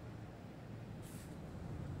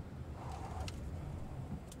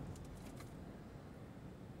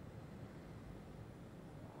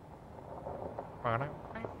 Five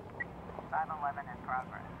 11 in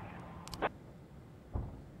progress.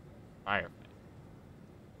 Firefight.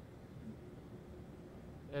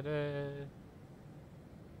 Ta-da.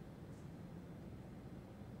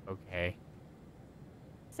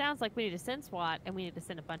 sounds like we need to send SWAT, and we need to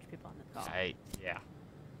send a bunch of people on the call. Right. Yeah.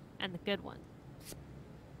 And the good ones.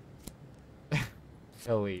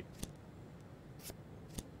 Go lead.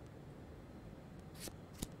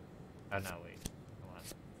 Oh no, wait. I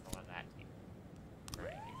want that team.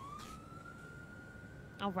 Right.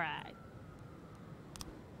 All right.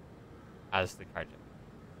 How's the card?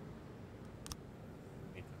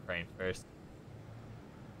 Need the frame first.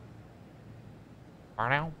 More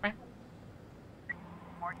 10C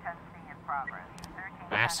in progress. 13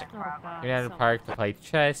 Massive. in progress. We had a so park to play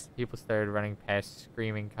chess. People started running past,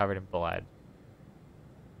 screaming, covered in blood.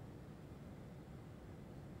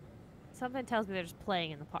 Something tells me they're just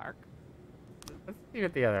playing in the park. Let's see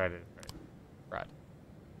what the other one is first. Rod.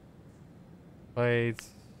 Played,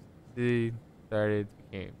 started,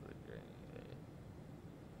 became belligerent.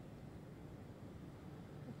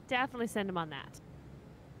 Definitely send them on that.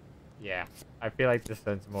 Yeah, I feel like this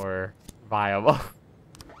one's more viable.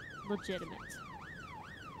 Legitimate.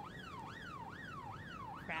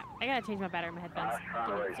 Crap. I gotta change my battery in my headphones.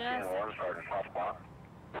 Give me just a sec.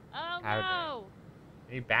 Oh How no!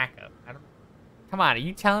 I need backup. I don't. Come on, are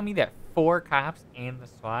you telling me that 4 cops and the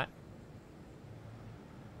SWAT?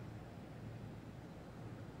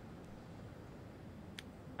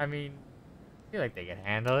 I mean, I feel like they could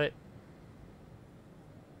handle it.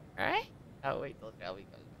 Alright? Oh, wait till Shelby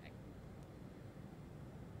goes back.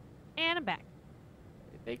 And I'm back.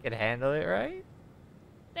 They could handle it, right?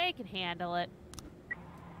 They can handle it.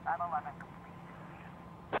 511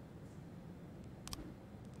 complete.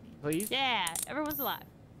 Please? Yeah, everyone's alive.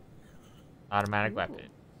 Automatic Ooh. weapon.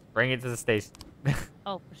 Bring it to the station.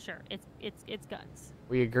 Oh, for sure. It's guns.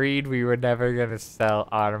 We agreed we were never gonna sell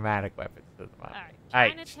automatic weapons to the mob. All right.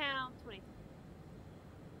 Alright. Chinatown 20.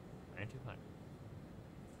 2200.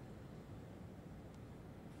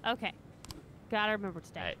 Okay. Gotta remember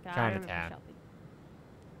today. Alright, Gotta remember Chinatown. Shelby.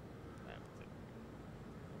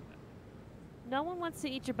 No one wants to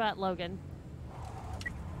eat your butt, Logan.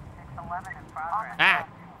 611 in progress. Ah!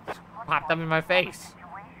 Popped them in my face. Situation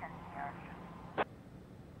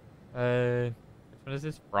here. Which one is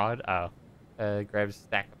this? Fraud? Oh. Grabs a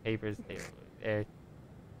stack of papers. There.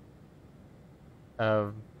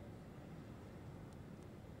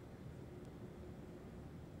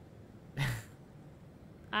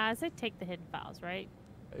 I say take the hidden files, right?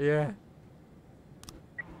 Yeah.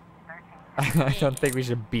 13. I don't think we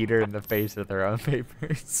should beat her in the face with her own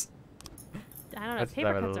papers. I don't know. Let's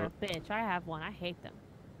Paper have a cuts are a look. bitch. I have one. I hate them.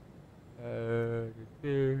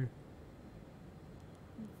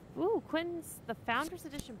 Ooh, Quinn's the Founders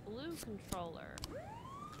Edition Blue controller.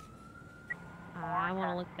 I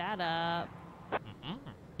want to look that up.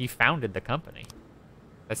 He founded the company.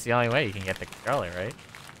 That's the only way you can get the controller, right?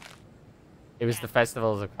 It was Yeah. the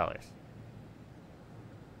Festivals of Colors.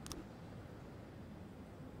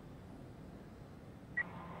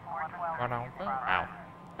 Wow.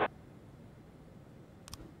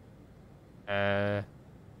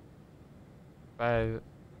 But I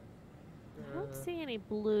don't see any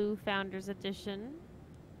blue Founders Edition.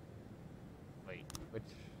 wait, which?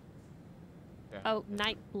 Yeah, Oh,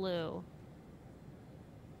 night blue.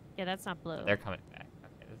 Yeah, that's not blue. they're coming back.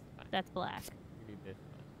 Okay, this is fine. That's black. We need this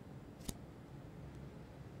one.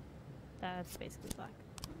 That's basically black.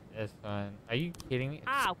 This one. Are you kidding me?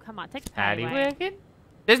 Ow, come on. Take the Patty patty away. Wicked?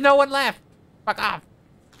 There's no one left. Fuck off.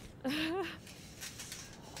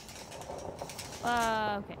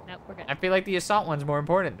 Okay. Nope, we're good. I feel like the assault one's more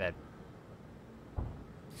important then.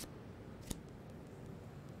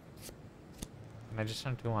 Can I just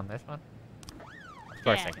hunt 2 on this one? Of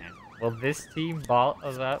course Yeah. I can. Will this team ball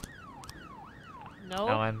us up? Nope.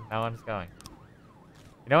 No one's going.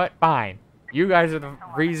 You know what? Fine. You guys are the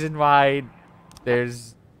reason why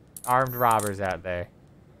there's armed robbers out there.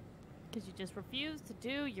 Because you just refuse to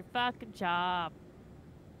do your fucking job.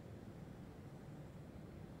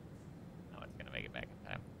 No one's gonna make it back in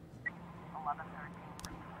time. 11,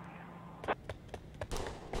 13.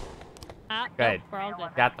 Ah, Good. nope, we're all good.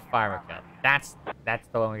 Got the farmer kill. That's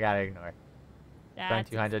the one we gotta ignore. That's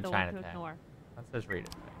 2200 the one to Chinatown. ignore. Let's just read it.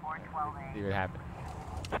 412A. See what happens.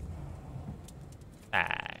 Ah,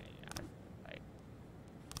 yeah. Like,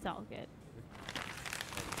 It's all good.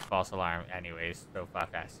 false alarm anyways, so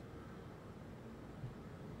fuck us.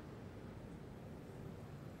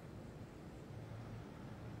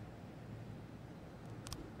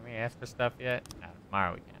 Can we ask for stuff yet? No,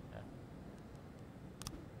 tomorrow we can't.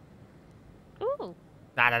 Ooh.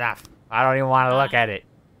 Not enough. I don't even want to look at it.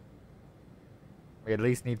 We at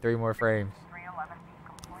least need 3 more frames. 311B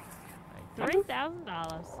complete.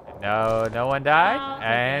 $3,000. No one died, Oh, okay.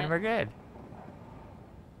 and we're good.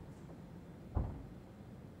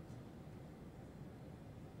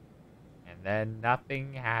 And then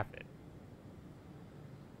nothing happened.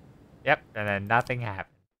 Yep, and then nothing happened.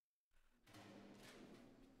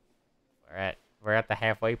 We're at the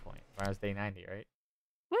halfway point. We're on day 90, right?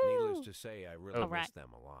 Woo! Needless to say, I really Alright. miss them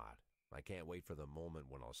a lot. I can't wait for the moment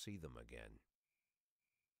when I'll see them again.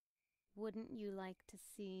 Wouldn't you like to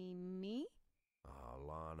see me? Ah,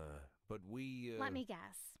 Lana, but we, Let me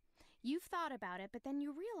guess. You've thought about it, but then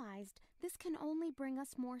you realized this can only bring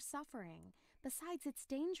us more suffering. Besides, it's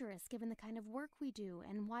dangerous given the kind of work we do,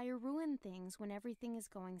 and why ruin things when everything is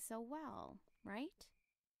going so well, right?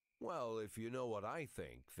 Well, if you know what I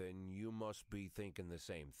think, then you must be thinking the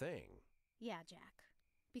same thing. Yeah, Jack.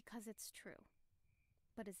 Because it's true.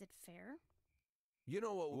 But is it fair? You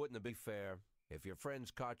know what wouldn't be fair? If your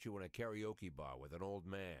friends caught you in a karaoke bar with an old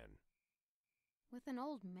man. With an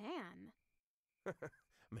old man?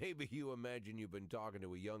 Maybe you imagine you've been talking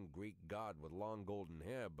to a young Greek god with long golden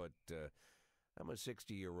hair, but I'm a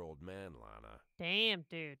 60-year-old man, Lana. Damn,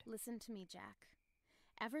 dude. Listen to me, Jack.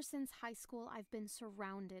 Ever since high school, I've been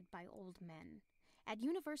surrounded by old men. At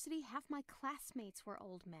university, half my classmates were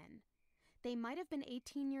old men. They might have been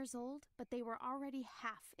 18 years old, but they were already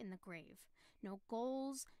half in the grave. No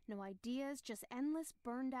goals, no ideas, just endless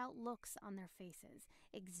burned-out looks on their faces,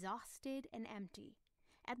 exhausted and empty.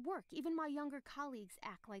 At work, even my younger colleagues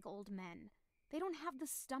act like old men. They don't have the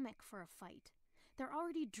stomach for a fight. They're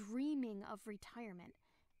already dreaming of retirement.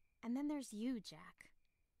 And then there's you, Jack.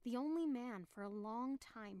 The only man for a long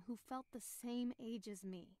time who felt the same age as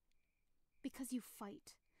me. Because you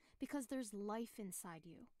fight. Because there's life inside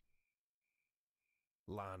you.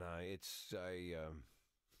 Lana, it's,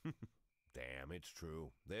 damn, it's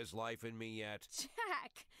true. There's life in me yet.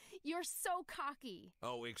 Jack, you're so cocky.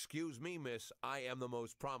 Oh, excuse me, miss. I am the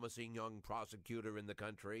most promising young prosecutor in the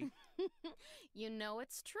country. You know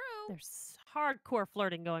it's true. There's hardcore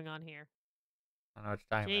flirting going on here. I don't know what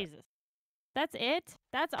you're talking about. Jesus. That's it?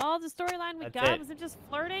 That's all the storyline we That's got? it. Was it just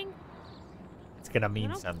flirting? It's gonna mean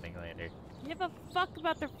know- something later. Give a fuck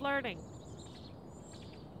about their flirting.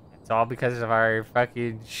 It's all because of our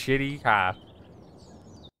fucking shitty cop.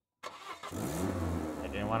 I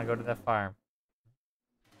didn't want to go to the farm.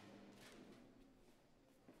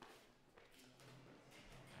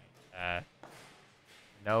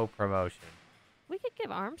 No promotion. We could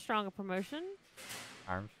give Armstrong a promotion.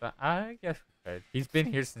 Armstrong? I guess we could. He's been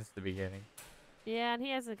here since the beginning. Yeah, and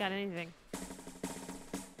he hasn't got anything.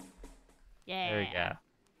 Yeah. There we go.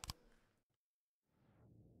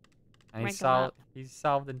 And Rank 'em up. he's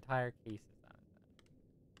solved entire cases on it.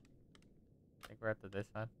 I think we're up to this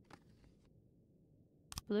one.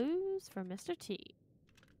 Blues for Mr. T.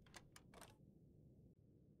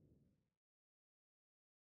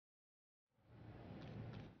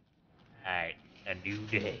 Alright, a new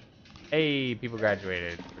day. Hey, people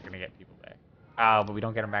graduated. We're gonna get people back. Oh, but we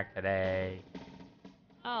don't get them back today.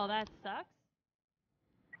 Oh, that sucks.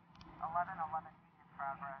 1111 in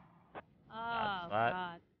progress. Oh, that.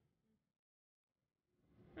 God.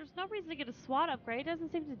 There's no reason to get a SWAT upgrade. It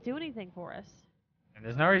doesn't seem to do anything for us. And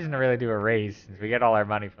there's no reason to really do a raise since we get all our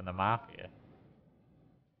money from the mafia.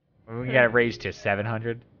 We can get it raised to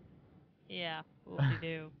 700. Yeah,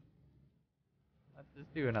 whoop-de-doo. Let's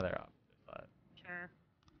just do another officer slot. Sure.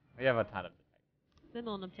 We have a ton of detectives. Then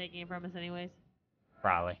they'll end up taking it from us anyways.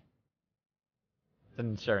 Probably. It's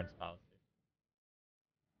an insurance policy.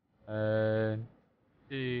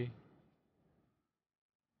 See.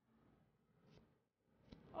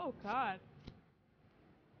 Oh, God.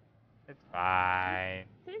 It's fine.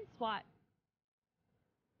 Sit in SWAT.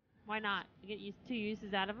 Why not? You get two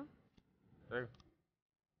uses out of them? True.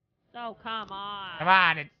 Oh, come on. Come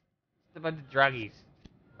on, it's a bunch of druggies.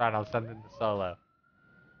 Fine, I'll send them to Solo.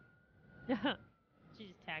 She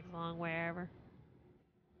just tags along wherever.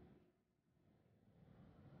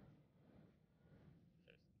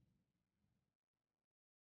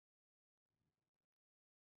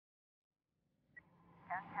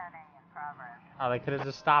 Heading in progress. Oh, they could have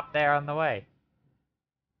just stopped there on the way.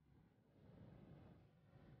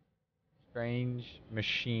 Strange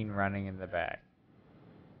machine running in the back.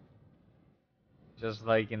 Just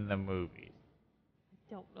like in the movies.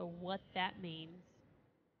 I don't know what that means.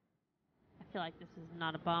 I feel like this is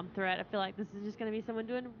not a bomb threat. I feel like this is just going to be someone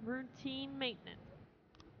doing routine maintenance.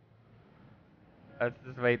 Let's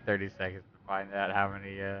just wait 30 seconds to find out how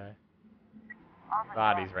many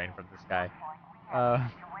bodies rain from the sky.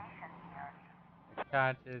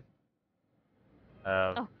 Conscious.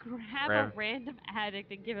 Oh, grab Rev- a random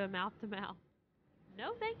addict and give him mouth to mouth.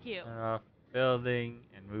 No, thank you. Turn off building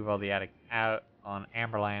and move all the addicts out on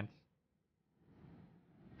ambulance.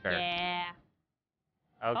 Sure. Yeah.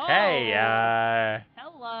 Okay,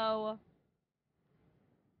 Hello.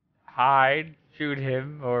 hide, shoot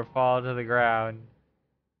him, or fall to the ground.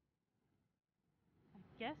 I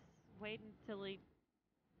guess wait until he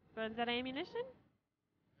runs out of ammunition?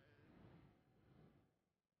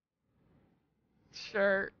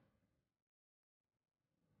 Sure.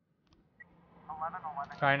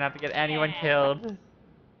 11-11. Try not to get anyone Yeah. killed.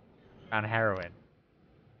 On heroin.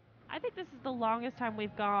 I think this is the longest time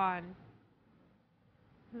we've gone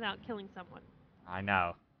without killing someone. I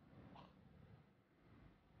know.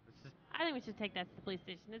 This is, I think we should take that to the police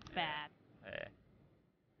station. It's bad.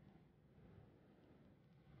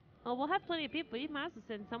 Well, we'll have plenty of people. You might as well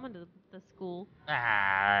send someone to the school.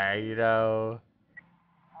 you know.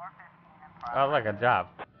 415 in Oh, look, a job.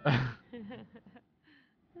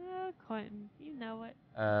 Oh, Quentin, you know it.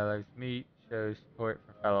 Let's meet, show support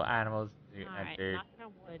for fellow animals. You All right, entered. knock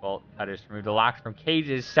on wood. Bolt cutters remove the locks from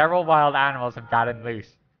cages. Several wild animals have gotten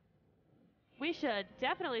loose. We should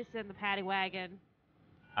definitely send the paddy wagon.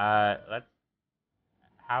 Let's.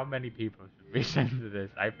 How many people should we send to this?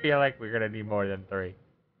 I feel like we're gonna need more than 3. I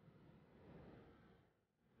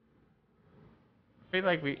feel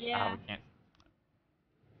like we. Yeah. Oh, we can't.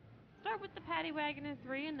 Start with the paddy wagon in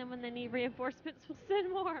 3, and then when they need reinforcements, we'll send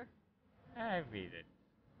more. I beat it.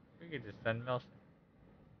 We could just send Milson.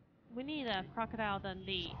 We need a Crocodile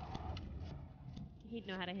Dundee. He'd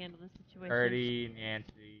know how to handle this situation. Purdy,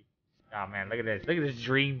 Nancy. Oh man, look at this. Look at this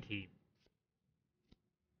dream team.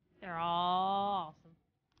 They're all awesome.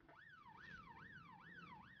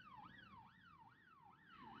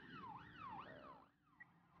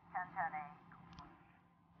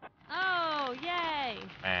 Oh, yay!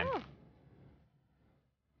 Man. Whew.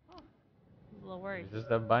 Oh, I'm a little worried. It's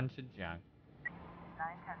just a bunch of junk.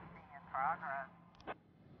 910C in progress.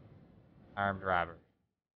 Armed robbers.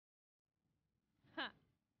 Ha!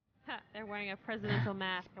 Ha! They're wearing a presidential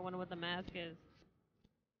mask. I wonder what the mask is.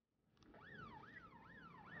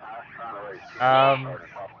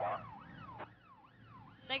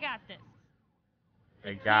 They got this.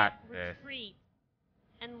 They got Can't this. retreat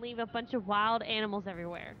and leave a bunch of wild animals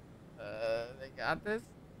everywhere. They got this?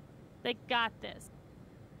 They got this.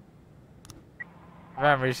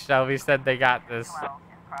 Remember, Shelby said they got this. 12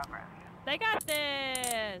 in progress. They got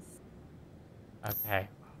this. Okay.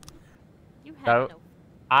 You have So- no.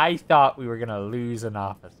 I thought we were gonna lose an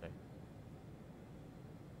officer.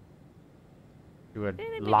 To a They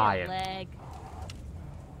didn't make a lion. leg.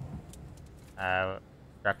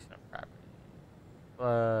 Destruction of property.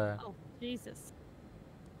 Oh, Jesus.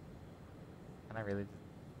 Can I really just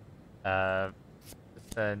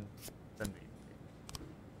send these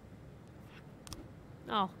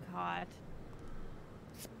Oh, God. two?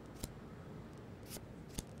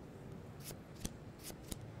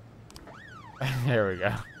 There we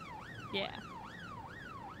go. Yeah.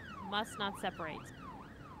 Must not separate.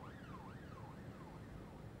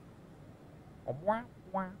 Wow,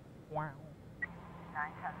 wow, wow.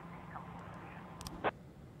 910C complete.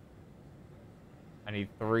 I need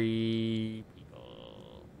 3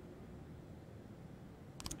 people.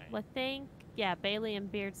 Well, I think, yeah, Bailey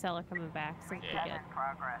and Beard Cell are coming back, so we'll be 10 good. in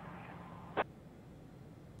progress.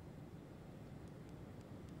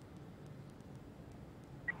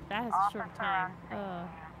 That has a short Officer time. on scene.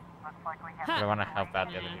 Looks like we have Ha! I want to help out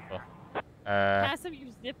the other Yeah. people. Pass him your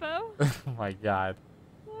Zippo? Oh my god.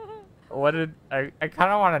 What did I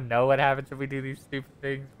kind of want to know what happens if we do these stupid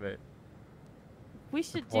things, but We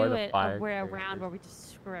should Before do the it fire where starts. around where we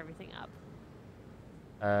just screw everything up.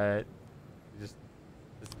 just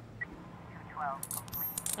 212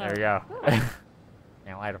 complete. there we go.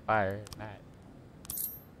 Can't light a fire. That.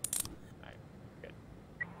 Alright, good.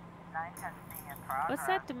 910C in progress. What's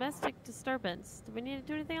that domestic disturbance? Do we need to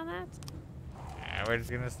do anything on that? We're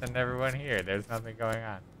just gonna send everyone here. There's nothing going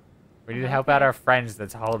on. We need to help out our friends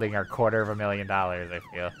that's holding our $250,000. I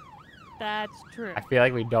feel. That's true. I feel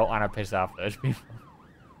like we don't want to piss off those people.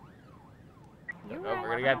 You're Oh, we're right.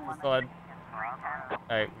 gonna get this one. In progress.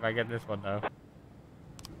 Alright, if I get this one though.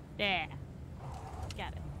 Yeah.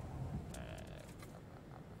 Got it.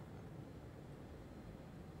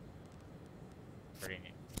 Pretty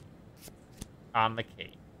neat. On the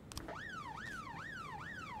key.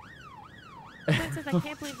 Someone says, I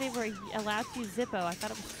can't believe they were allowed to use Zippo. I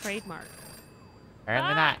thought it was trademark.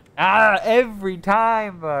 Apparently not. Ah, every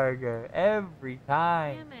time, Varga. Every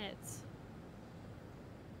time. Damn it.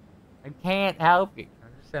 I can't help you. Can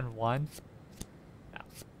I just send one?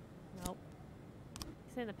 Nope.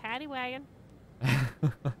 He's in the paddy wagon.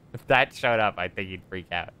 If that showed up, I think you'd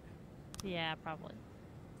freak out. Yeah, probably.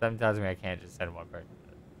 Something tells me I can't just send one person.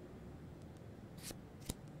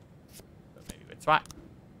 So maybe it's fine.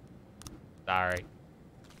 Sorry.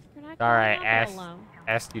 You're not Sorry, going out there asked, alone.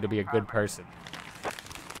 asked you to be a good person.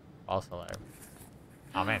 False alarm.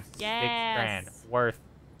 Oh man, Yes. 6 grand worth.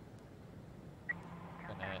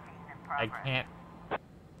 I can't.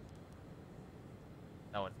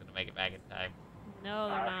 No one's gonna make it back in time. No,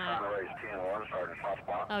 they're not.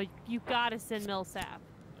 Oh, you gotta send Millsap. I mean,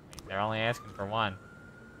 they're only asking for one.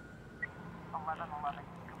 1111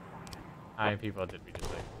 How many people did we just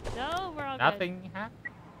like? No, we're all Nothing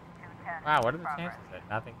happened. 210. Wow, what are the chances that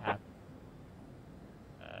nothing happened?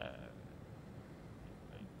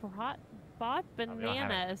 good. Bought we don't have it.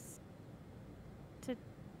 bananas to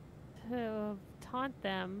taunt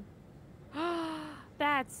them.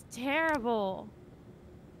 That's terrible.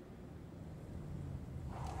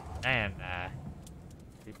 Man,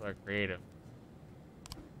 people are creative.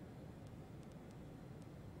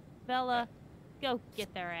 Bella, go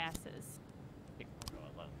get their asses. Kick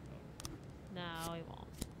won't go alone, No, he won't.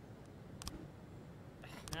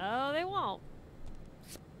 No, they won't.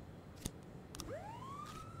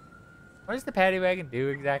 What does the paddy wagon do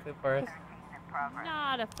exactly for us? In progress.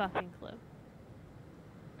 Not a fucking clue.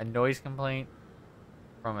 A noise complaint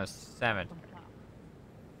from a cemetery.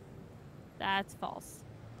 That's false.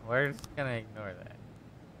 We're just gonna ignore that.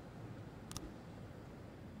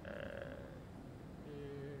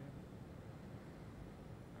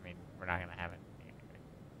 I mean, we're not gonna have anything anyway.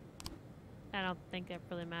 I don't think it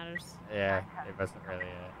really matters. Yeah, it wasn't really.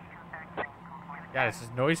 Yeah, it's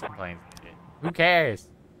just noise complaints. and shit. Who cares?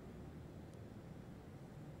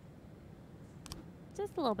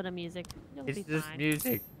 Just a little bit of music. You'll It's be just fine.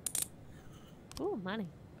 music. Ooh, money.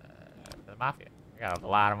 For the mafia. We got a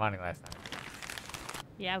lot of money last time.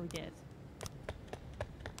 Yeah, we did.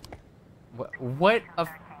 What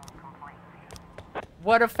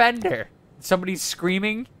offender? Somebody's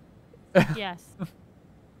screaming? Yes.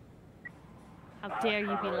 How dare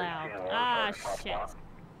you be loud? Ah, shit.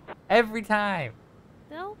 Every time.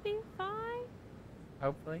 They'll be fine.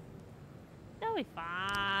 Hopefully. They'll be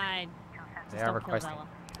fine. They Just are don't kill requesting Bella.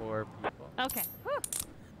 4 people. Okay. Whew.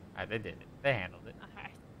 Alright, they did it. They handled it.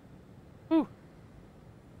 Alright. Woo.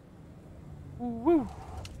 Woo woo.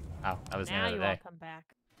 Oh, that was the Now end of you the all day. come back.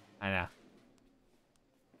 I know.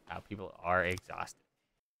 Wow, people are exhausted.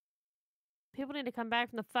 People need to come back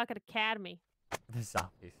from the fucking academy. The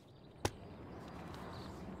zombies.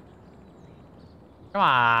 Come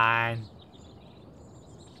on.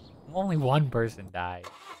 Only one person died.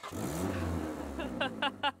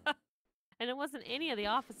 And it wasn't any of the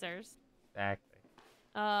officers. Exactly.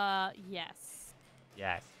 Yes.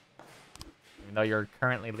 Yes. Even though you're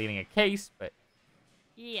currently leading a case, but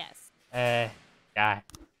Yes. God.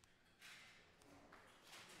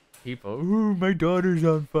 People, ooh, my daughter's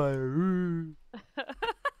on fire. Ooh.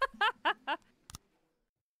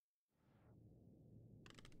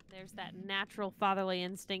 There's that natural fatherly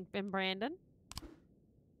instinct in Brandon.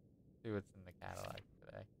 See what's in the catalog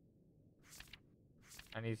today.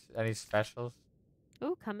 Any specials?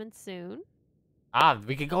 Ooh, coming soon. Ah,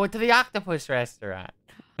 we could go into the octopus restaurant.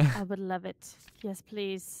 I would love it. Yes,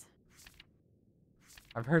 please.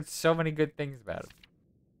 I've heard so many good things about it.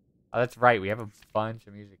 Oh, that's right. We have a bunch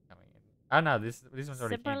of music coming in. Oh no, these ones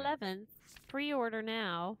already December came in. 11th. Pre-order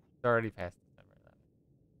now. It's already past December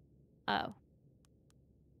 11th. Oh.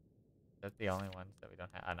 That's the only ones that we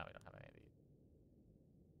don't have. Oh no, we don't have any of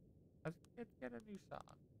these. Let's get a new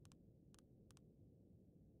song.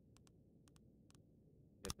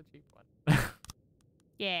 Get the cheap one.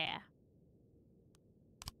 Yeah.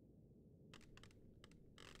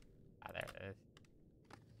 Ah, there it is.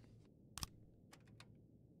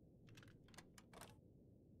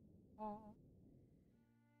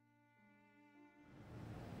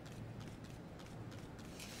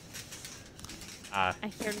 I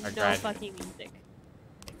hear no graduate. fucking music.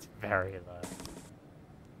 It's very low.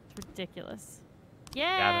 It's ridiculous. Yay!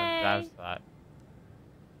 Yeah, that's that.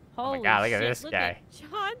 Holy my God, look at shit, this look guy. At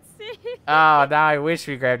Chauncey. Oh, now I wish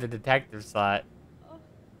we grabbed a detective slot.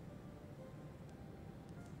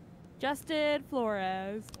 Justin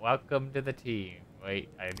Flores. Welcome to the team. Wait,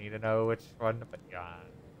 I need to know which one to put you on.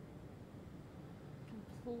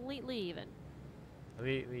 Completely even.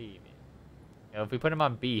 Completely even. You know, if we put him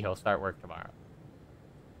on B, he'll start work tomorrow.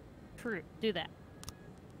 True. Do that.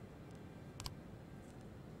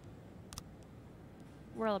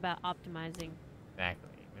 We're all about optimizing. Exactly.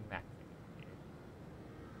 Even maxing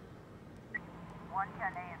it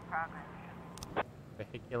 110A in progress. here.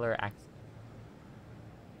 Vehicular accident.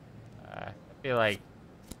 I feel like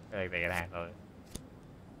they can handle it.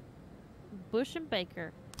 Bush and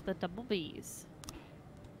Baker, the double Bs.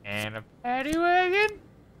 And a paddy wagon?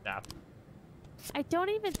 No. I don't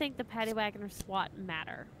even think the paddy wagon or SWAT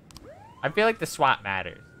matter. I feel like the SWAT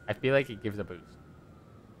matters. I feel like it gives a boost.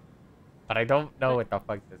 but I don't know what the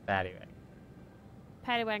fuck this paddy wagon.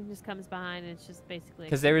 Paddy wagon just comes behind, and it's just basically.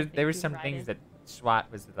 Because there were some things that SWAT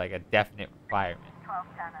was like a definite requirement.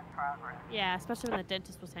 1210 in progress. Yeah, especially when the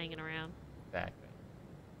dentist was hanging around. Exactly.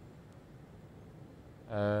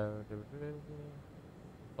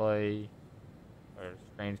 Employee or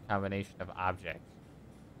strange combination of objects.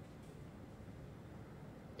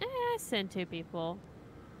 Send 2 people.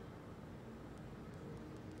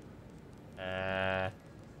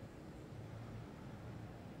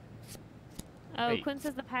 Oh, Wait. Quinn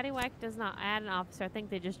says the paddy wagon does not add an officer. I think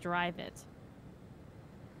they just drive it.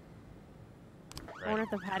 I wonder if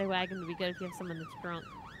the paddy wagon would be good if you have someone that's drunk.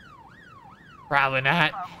 Probably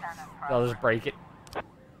not. 1210 in They'll progress. just break it.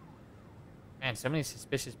 Man, so many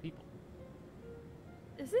suspicious people.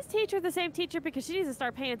 Is this teacher the same teacher? Because she needs to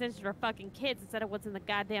start paying attention to her fucking kids instead of what's in the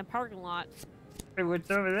goddamn parking lot. Hey, what's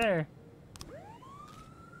over there?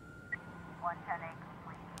 110A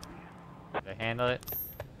complete. Did they handle it?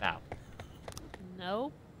 No.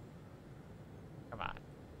 Nope. Come on.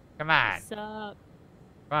 Come on. What's up?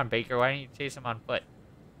 Come on, Baker. Why don't you chase him on foot?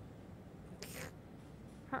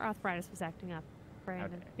 Her arthritis was acting up.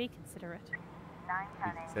 Brandon, Okay. be considerate.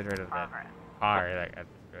 910A Be considerate in of that progress. car that got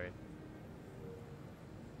destroyed.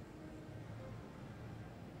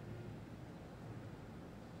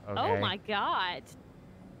 Okay. Oh my god.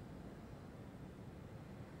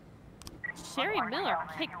 Sherry Miller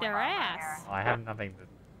kicked their ass. Well, I have nothing to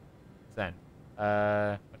send.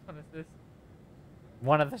 Which one is this?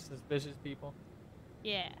 One of the suspicious people?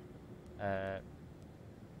 Yeah. Uh,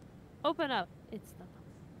 Open up. It's the.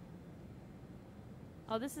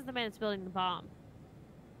 Oh, this is the man that's building the bomb.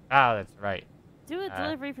 oh, that's right. Do a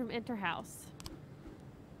delivery from Interhouse.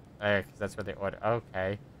 Because that's what they order.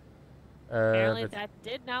 Okay. Apparently let's that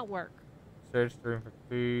did not work. search the room for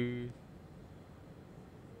food.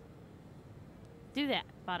 Do that.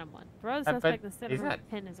 Bottom one. Throw the I bet suspect in the center he's room not- and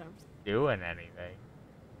pin his arms. Doing anything.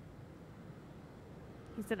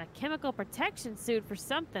 He's in a chemical protection suit for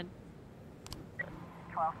something.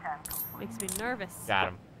 1210 complete. Makes me nervous. Got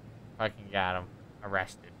him. Fucking got him.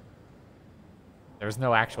 Arrested. There was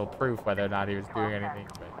no actual proof whether or not he was doing anything,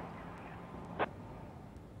 but...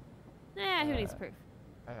 Who needs proof?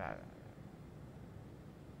 uh,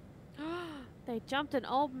 They jumped an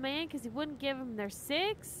old man because he wouldn't give them their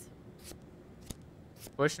 6?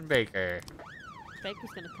 Bush and Baker. Baker's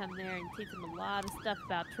gonna come there and teach them a lot of stuff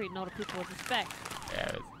about treating older people with respect. Yeah,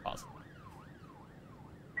 it's possible.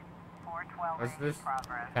 412A What's this? in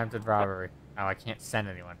progress. Attempted robbery. Oh, I can't send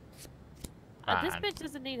anyone. This Fine. bitch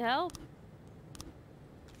doesn't need help.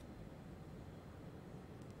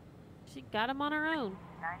 She got him on her own.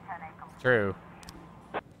 910A complete. True.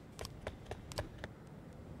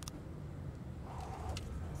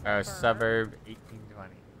 Suburb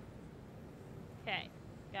 1820. Okay,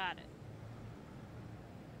 got it.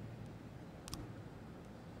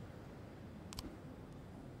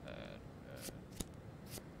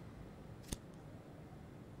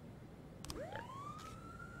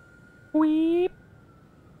 Weep.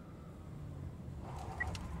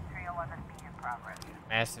 311B in progress.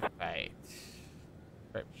 Massive fight.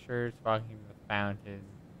 Striped shirts walking to the fountain.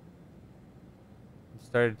 And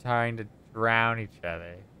started trying to drown each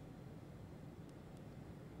other.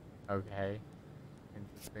 Okay.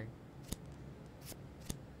 Interesting.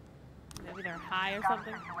 Maybe they're high or Got a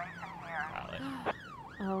something. situation here. Valid.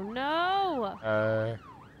 Oh no!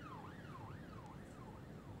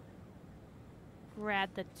 Grab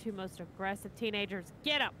the 2 most aggressive teenagers.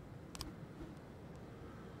 Get them!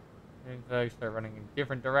 And so I start running in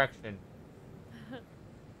different direction.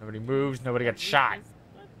 Nobody moves, nobody gets shot.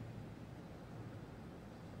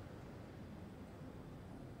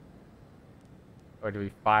 Or do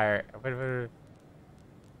we fire? I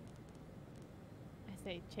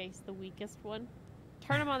say chase the weakest one.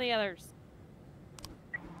 Turn them on the others.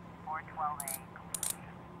 412A.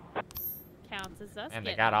 Counts as us. And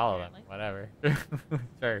they getting got them, all of them. apparently. Whatever.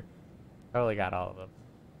 Sure. Totally got all of them.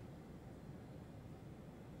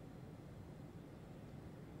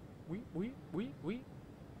 We. 216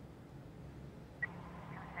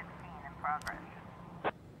 in progress.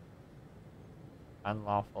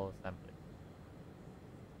 Unlawful assembly.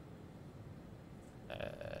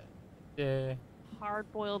 Yeah.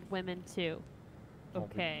 Hard-boiled women too. Well,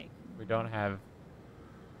 Okay. We don't have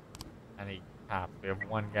any cops. We have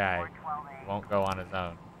one guy 412A. who won't go on his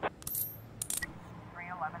own.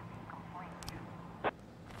 311B complete.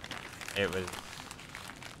 It was.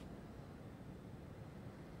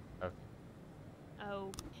 Okay.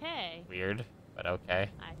 Okay. Weird, but okay.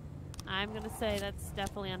 I'm gonna say that's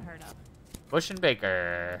definitely unheard of. Bush and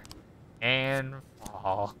Baker. And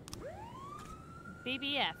fall.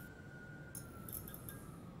 BBF.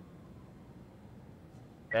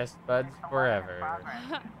 Best buds forever.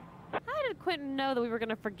 How did Quentin know that we were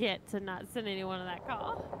gonna forget to not send anyone on that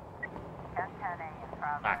call? 1010A in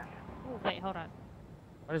progress. Fuck. Oh, wait, hold on.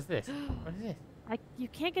 What is this? What is this? You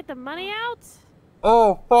can't get the money out?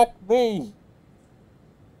 Oh, fuck me.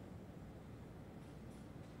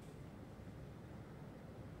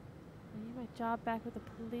 I need my job back with the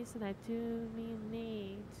police, and I do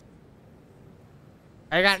need.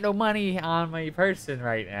 I got no money on my person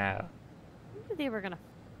right now. I knew they were gonna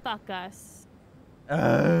fuck us.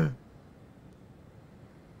 Come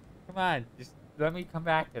on, just let me come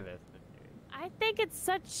back to this. I think it's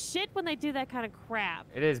such shit when they do that kind of crap.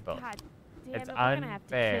 It is both. God damn It's it, we're gonna have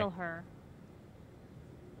to unfair. kill her.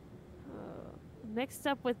 Mixed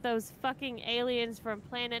up with those fucking aliens from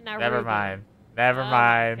Planet Naruto. Never mind. Never Oh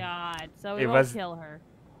mind. my God, so we It won't was- kill her.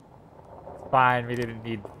 It's fine. We didn't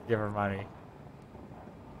need to give her money.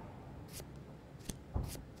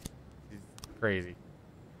 She's crazy.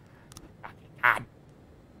 God.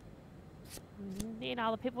 We need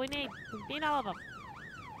all the people we need. We need all of them.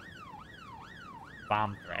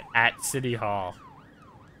 Bomb threat at City Hall.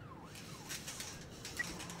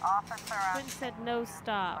 Officer on Quinn said no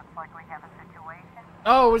stop. looks like we have a situation.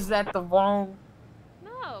 Oh, was that the wrong?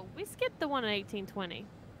 No, we skipped the one in 1820.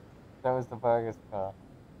 That was the Vargas call.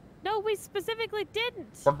 No, we specifically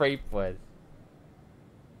didn't. The rape was.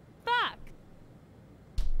 Fuck.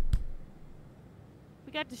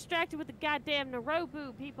 We got distracted with the goddamn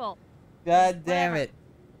Narobu people. God damn Whatever. it.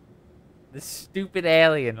 The stupid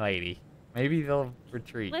alien lady. Maybe they'll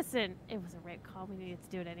retreat. Listen, it was a rape call. We needed to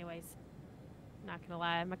do it anyways. Not gonna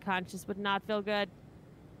lie, my conscience would not feel good.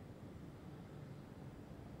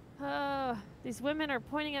 These women are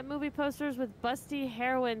pointing at movie posters with busty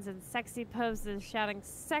heroines and sexy poses, shouting,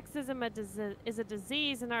 "Sexism is a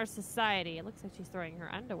disease in our society." It looks like she's throwing her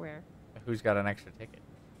underwear. Who's got an extra ticket?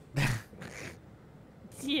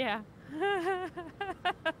 Yeah.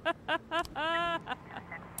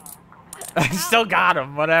 I still got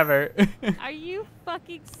him. Whatever. Are you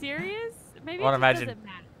fucking serious? Maybe Wanna it just imagine- doesn't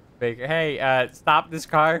matter. Baker, hey, stop this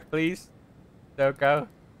car, please. Don't go.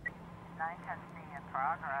 910C in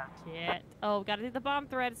progress. Shit. Oh, gotta do the bomb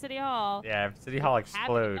threat at City Hall. Yeah, if City Hall Have to-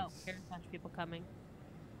 explodes. Oh, there's a bunch of people coming.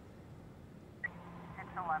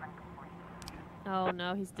 611 complete. Oh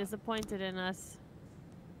no, he's disappointed in us.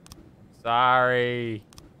 Sorry.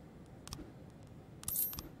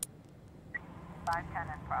 510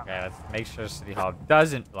 in progress. Okay, let's make sure City Hall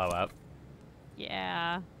doesn't blow up.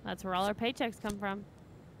 Yeah, that's where all our paychecks come from.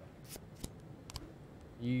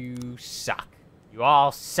 You suck. You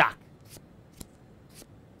all suck.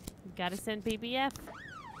 You gotta send PBF.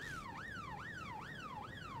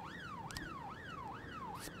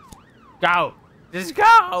 Go. Just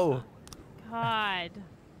go. God,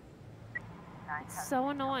 910 it's so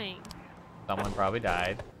annoying. Someone probably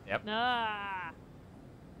died. Yep. Ah.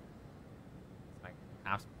 My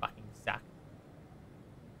house fucking suck.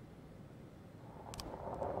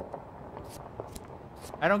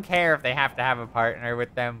 I don't care if they have to have a partner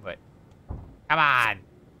with them, but come on.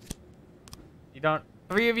 You don't.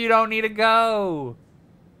 3 of you don't need to go.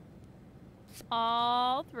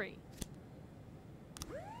 All 3.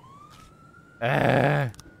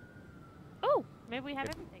 Oh, maybe we have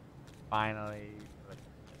everything. Finally.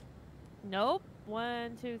 Nope.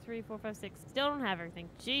 1, 2, 3, 4, 5, 6. Still don't have everything.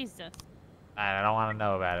 Jesus. I don't want to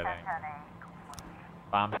know about it anymore. 1010A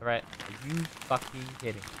complete. Bomb threat? Are you fucking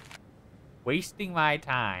kidding me? Wasting my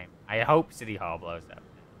time. I hope City Hall blows up.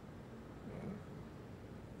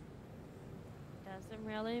 Doesn't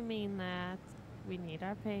really mean that. We need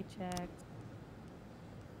our paychecks.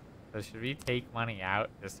 So should we take money out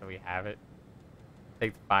just so we have it?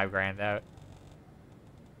 Take the 5 grand out.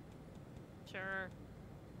 Sure.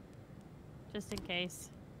 Just in case.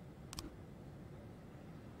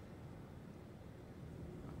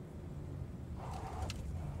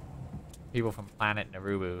 People from Planet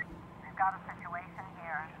Narubu. We've got a situation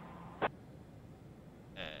here.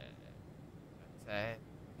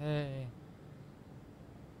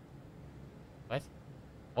 What?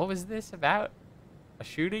 What was this about? A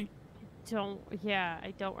shooting? Yeah,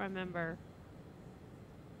 I don't remember.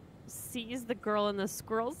 Seize the girl in the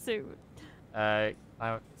squirrel suit. Climb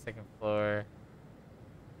up to the 2nd floor.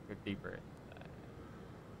 Go deeper inside.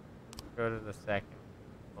 Go to the 2nd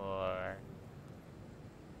floor.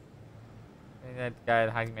 And that guy,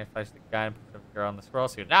 the hiking man, flashed the gun and put the girl in the squirrel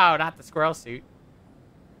suit. No, not the squirrel suit.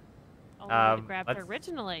 Oh, we need to grab it let's-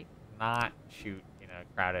 originally. Not shoot in a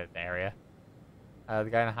crowded area. The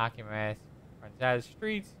guy in the hockey mask runs out of the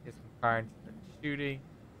streets, gets in the car and starts shooting.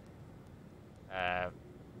 I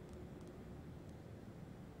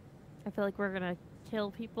feel like we're gonna kill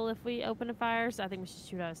people if we open a fire, so I think we should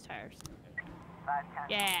shoot out his tires. 510.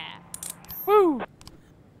 Yeah. Woo!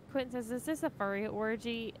 Quentin says, is this a furry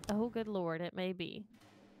orgy? Oh, good lord, it may be.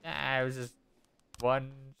 Yeah, it was just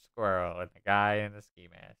one squirrel and a guy in a ski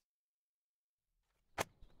mask.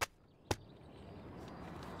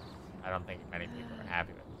 I don't think many people are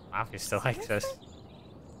happy with it. Mafia still likes us.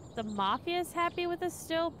 The Mafia's happy with us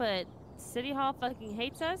still, but City Hall fucking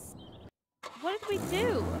hates us? What did we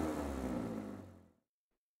do?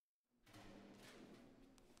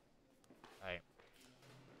 Alright.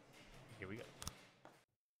 Here we go.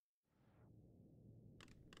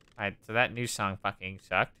 Alright, so that new song fucking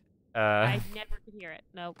sucked. I never could hear it.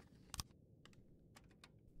 Nope.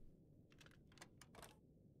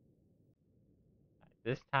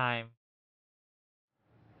 This time,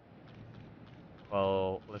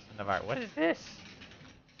 we'll listen to our. What is this?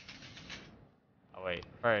 Oh wait,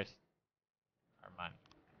 first, our money.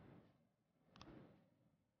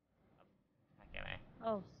 How can I?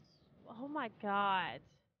 Oh my god.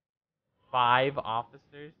 5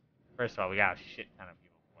 officers. First of all, we got a shit ton of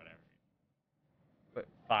people. Whatever. But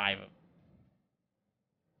 5 of them.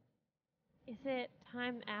 Is it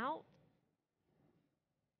time out?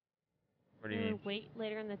 What do you Can we mean? wait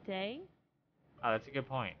later in the day? Oh, that's a good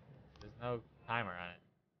point. There's no timer on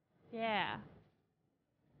it. Yeah.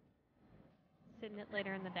 Send it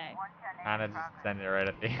later in the day. 110 Kinda just send it right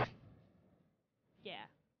at the end. Yeah.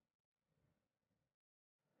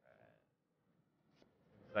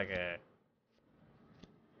 It's like a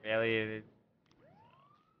fairly.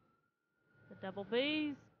 The double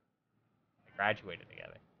B's. They graduated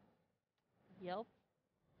together. Yep.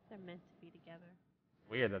 They're meant to be together.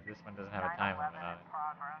 Weird that this one doesn't have a time limit on it.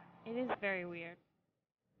 progress. It is very weird.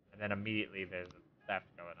 And then immediately there's a theft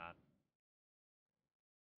going on.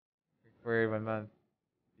 Weird one month.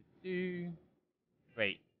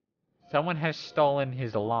 Wait. Someone has stolen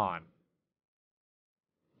his lawn.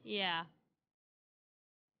 Yeah.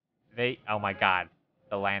 Oh my god.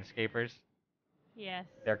 The landscapers, Yes.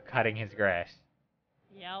 they're cutting his grass.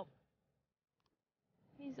 Yep.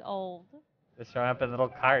 He's old. They're showing up in little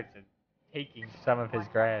carts and taking some of his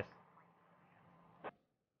grass.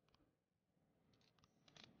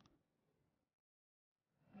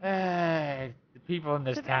 The people in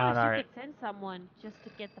this To be town honest, you aren't. could send someone just to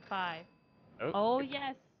get the 5. Oh, Oh,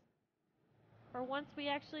 yes. For once, we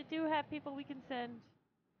actually do have people we can send.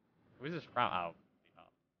 who's this from? Oh.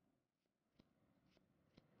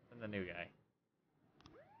 And the new guy.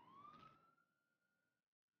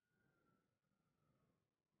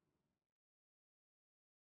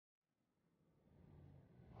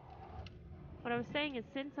 What I was saying is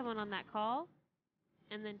send someone on that call,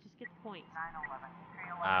 and then just get the points. 911.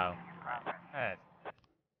 311 Oh. in progress.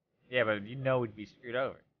 Yeah, but you know we'd be screwed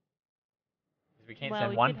over. Because we can't Well,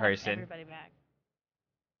 send we one could have person. everybody back.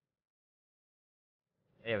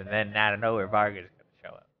 Yeah, but then out of nowhere, Varga's gonna show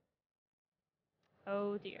up.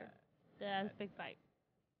 Oh dear. That's a big fight.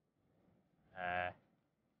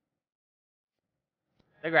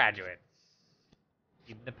 The graduates.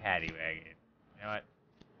 Give them the paddy wagon. You know what?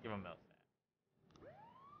 Give them Millsap.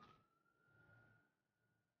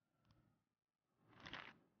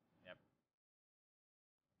 Yep.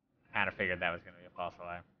 Kind of figured that was gonna be a false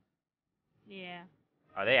alarm. Yeah.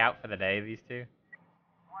 Are they out for the day, these two?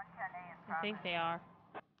 110A is I think they are.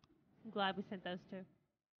 I'm glad we sent those two.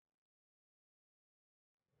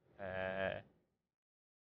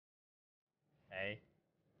 Okay.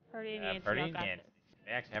 Purdy and Yancey Purdy all and got Yancey. this.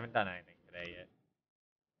 They actually haven't done anything today yet.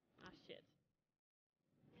 Ah, shit.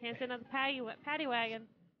 Can't send another paddy wagon.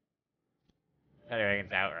 Paddy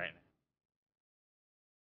wagon's out right now.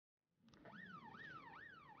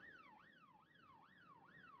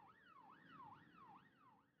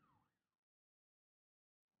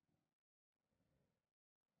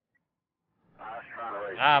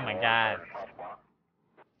 Oh my god.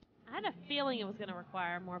 I had a feeling it was going to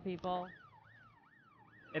require more people.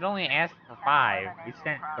 It only asked for 5. We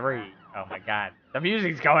sent 3. Oh my god. The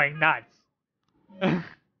music's going nuts. Just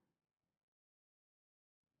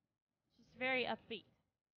very upbeat.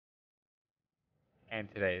 And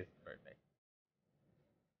today's birthday.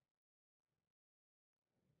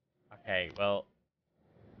 Okay, well.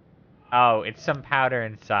 Oh, it's some powder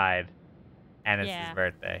inside. And it's Yeah. his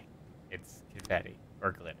birthday. It's confetti.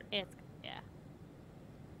 Or glitter. It's, yeah.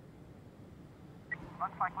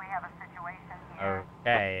 Looks like we have a situation here.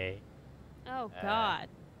 Okay. Oh, God.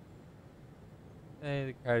 Hey,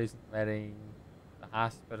 the Cardi's wedding. The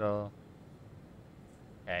hospital.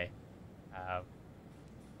 Okay.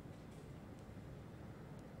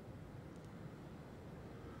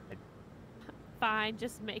 Fine,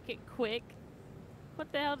 just make it quick.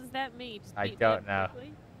 What the hell does that mean? Just I beat me up don't know.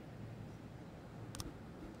 quickly?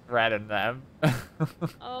 Threaten them.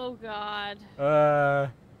 Oh god.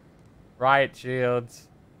 Riot shields.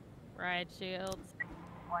 Riot shields.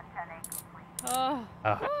 110A complete. Oh.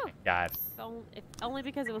 Oh whew. my god. If only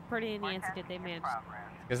because it was pretty and Nancy did they manage.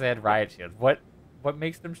 Because they had riot shields. What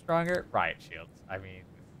makes them stronger? Riot shields. I mean,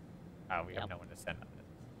 we have Yep. no one to send on this.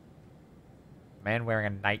 Man wearing a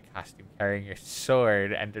knight costume, carrying a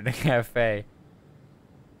sword, entered a cafe.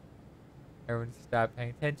 Everyone stopped paying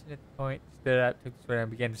attention at the point, stood up, took the sword,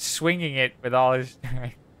 and began swinging it with all his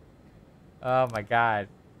strength. Oh my god.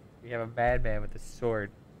 We have a madman with a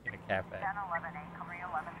sword in a cafe. 1011A,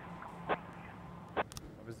 311 complete.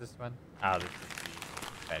 What was this one? Oh, this is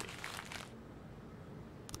the Betty.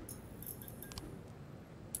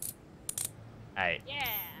 Hey, Yeah.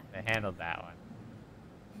 they handled that one.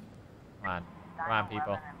 Come on. Come on,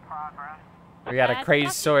 people. 911 in progress. We got a That's crazed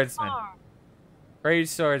not swordsman. far.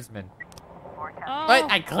 Crazed swordsman. 410. Oh.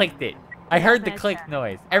 What? I clicked it. I heard the Nice. click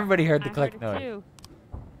noise. Everybody heard the I click heard it noise. too.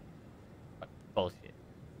 Bullshit.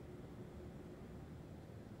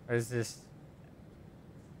 What is this?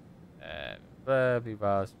 Bubby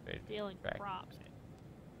Boss. Stealing crops.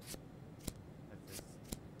 What's this?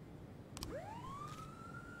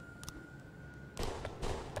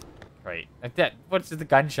 Great. What's the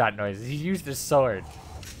gunshot noise? He used his sword.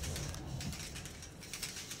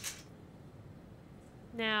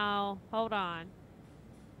 Now, hold on.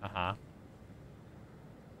 Uh-huh.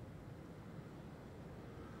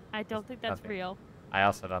 I don't think that's Nothing. real. I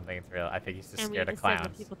also don't think it's real. I think he's just And we scared need of to send the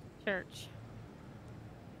clowns. people to church.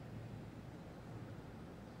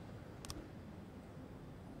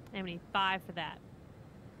 And we need 5 for that.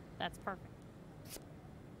 That's perfect.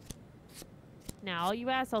 Now, all you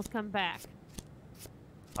assholes come back.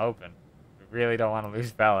 Hoping. We really don't want to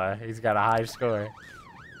lose Bella. He's got a high score.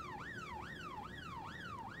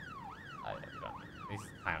 He's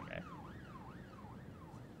okay.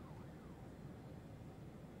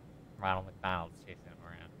 Ronald McDonald's chasing him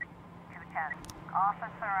around. 210.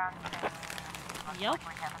 Officer on scene. Looks Yep. like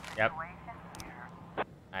we have a Yep. situation here.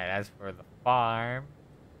 Alright, as for the farm,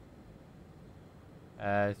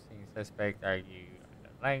 seeing suspect argue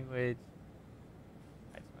unknown language.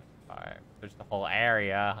 Farm. There's the whole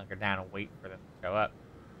area. Hunker down and wait for them to show up.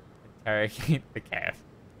 Interrogate the calf.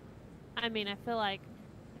 I mean, I feel like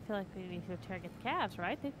we need to interrogate the calves,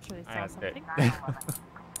 right? They sure they I saw know, something. 911.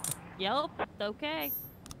 Yep, okay.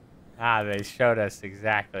 Ah, they showed us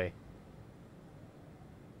exactly.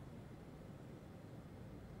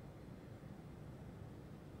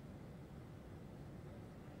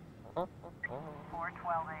 Uh,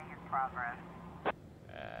 412A in progress.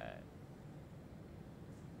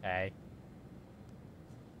 Okay.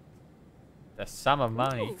 The sum of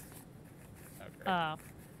money. Ooh. Okay. Oh,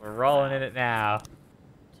 We're rolling in it now.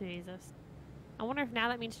 Jesus. I wonder if now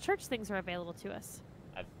that means church things are available to us.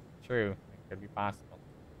 That's true. It could be possible.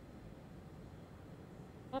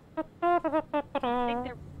 I think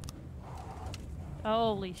they're...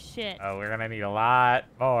 Holy shit. Oh, we're gonna need a lot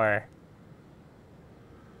more.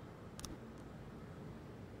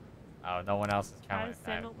 Oh, no one else is Try coming. to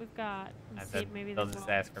send what we've got. And And see then if maybe they'll there's just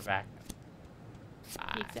more. ask for backup.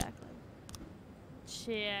 Ah, Exactly.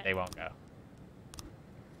 Shit. they won't go.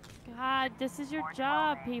 God, this is your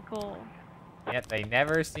job, people. Yet they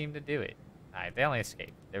never seem to do it. Alright, they only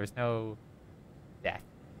escaped. There was no death.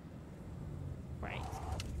 Right.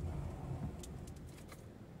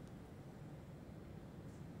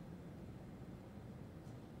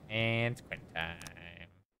 And it's quit time.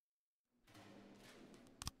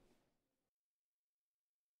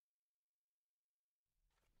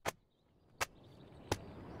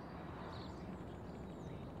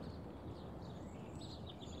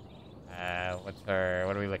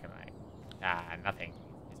 What are we looking like? Ah, nothing.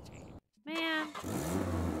 It's changed. Man.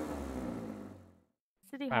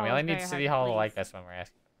 City Come on, Hall. we is only need very City hard Hall to please. like us when we're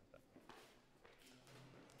asking them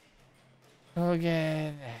stuff.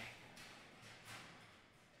 Again.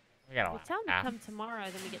 We got a We lot. tell them Ah, to come tomorrow,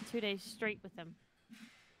 then we get 2 days straight with them.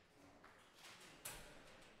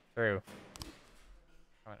 true.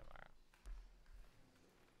 Coming tomorrow.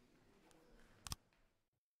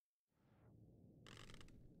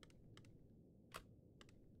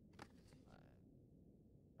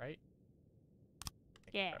 Right?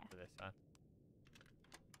 I think Yeah. we're up for this one.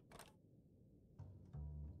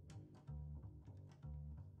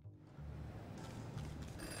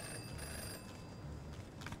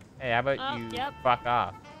 Hey, how about Oh, you yep. fuck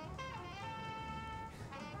off?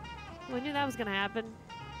 We knew that was gonna happen.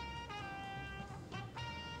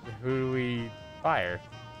 Who do we fire?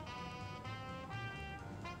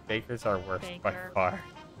 Baker's our worst by Baker. far.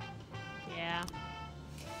 Yeah.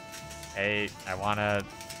 Hey, I wanna...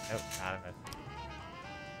 Nope, not a message.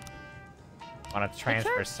 Wanna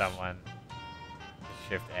transfer church? someone. Just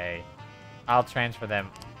Shift A. I'll transfer them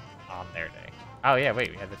on their day. Oh yeah,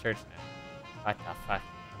 wait, we have the church now. What the fuck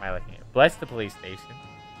am I looking at? Bless the police station.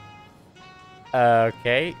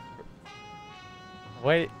 Okay.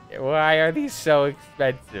 Why are these so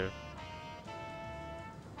expensive?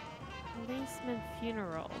 Policeman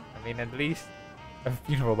funeral. I mean, at least a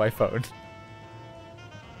funeral by phone.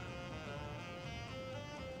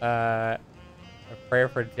 A prayer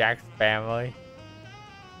for Jack's family.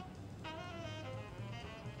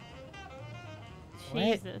 What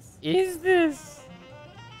Jesus. is this?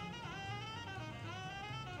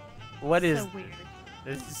 What is So weird.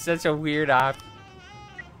 this? Is such a weird option.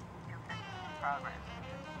 Progress.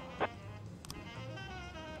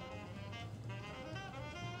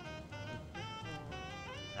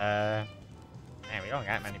 Man, we don't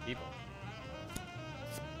got many people.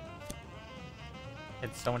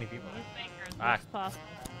 It's so many people. Let's make her as Fuck. much as possible.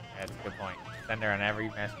 That's a good point. Send her on every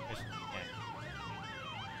mass mission you can.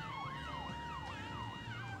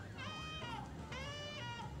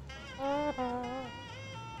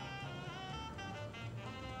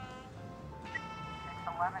 It's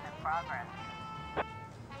 11 in progress.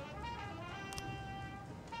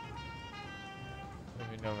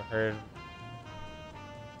 We've never heard.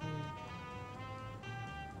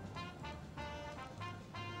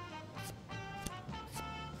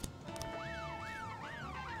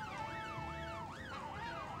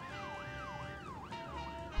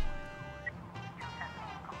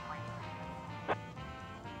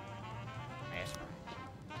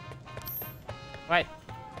 What?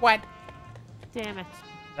 What? Damn it.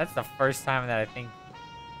 That's the first time that I think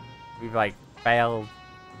we've like failed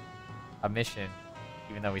a mission,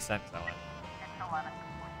 even though we sent someone. It's 11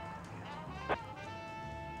 complete.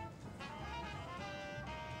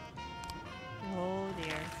 Oh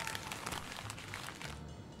dear.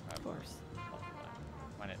 Of course.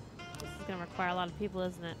 When it, This is gonna require a lot of people,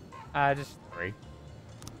 isn't it? just 3.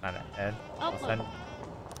 Not ahead. Oh, We'll send.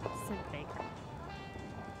 Send Baker.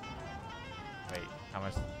 Wait, how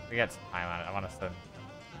much? We got some time on it. I want to send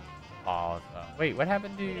Paul as well. Wait, what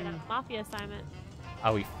happened We to? got a mafia assignment.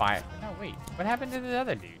 Oh, we fired. No, wait. What happened to the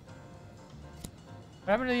other dude?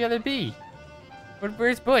 What happened to the other bee?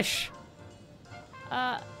 Where's Bush?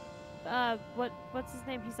 What's his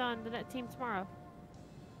name? He's on the net team tomorrow.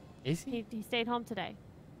 Is he? He stayed home today.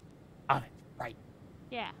 Oh, that's right.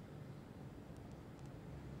 Yeah.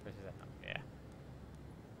 Bush is at home.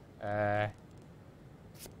 Yeah.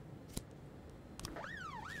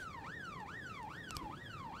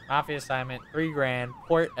 Mafia assignment, 3 grand.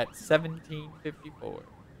 Port at 1754.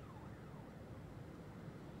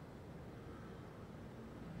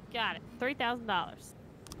 Got it. $3,000.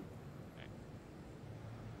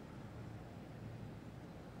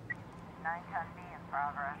 910B in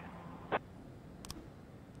progress.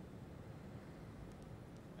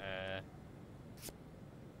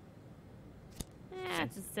 Yeah,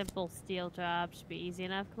 it's a simple steel job. Should be easy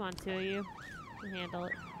enough. Come on, 2 of you. You can handle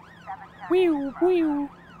it. 710 Whew, whew.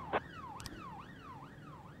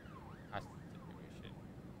 Constitution.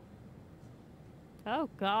 Oh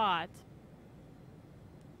God.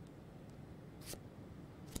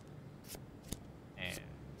 And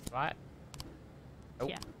what? Nope.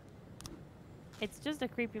 Yeah. It's just a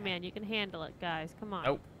creepy man. You can handle it, guys. Come on.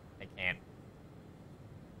 Nope. I can't.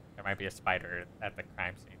 There might be a spider at the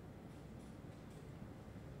crime scene.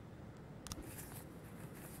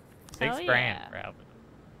 Hell 6 grand yeah. for helping.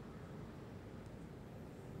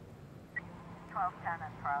 1210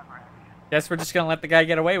 in progress. Guess we're just gonna let the guy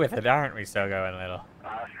get away with it, aren't we, Sogo and Little?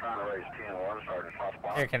 I was trying to raise 10-1, Sergeant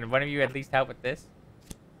Hotspot. Here, can one of you at least help with this?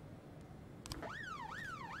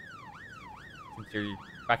 Since you're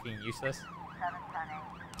fucking useless.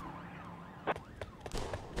 710A.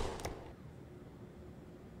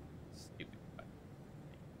 Stupid fuck.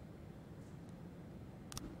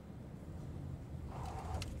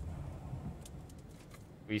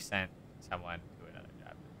 We sent someone to another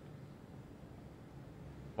job.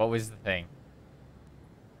 What was the thing?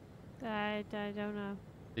 I don't know.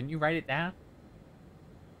 Didn't you write it down?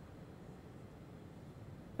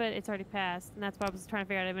 But it's already passed, and that's what I was trying to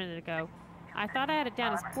figure out a minute ago. I thought I had it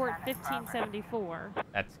down as port 1574.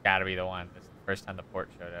 That's gotta be the one. This is the first time the port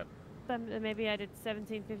showed up. But maybe I did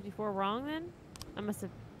 1754 wrong then? I must have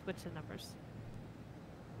switched the numbers.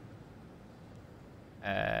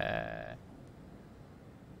 The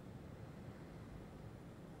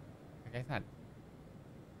guy's not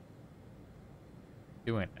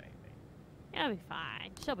doing anything. It'll be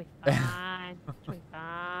fine. She'll be fine. She'll be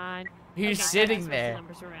fine. He's Okay, sitting switch the there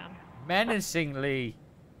numbers around. menacingly.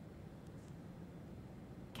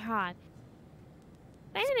 God.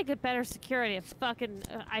 They need to get better security at fucking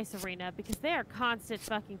Ice Arena because they are constant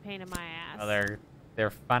fucking pain in my ass. Well, their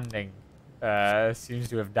funding seems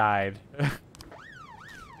to have died. 1510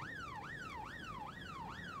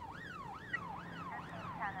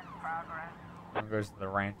 in progress. No one goes to the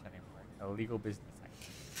ranch anymore. Illegal business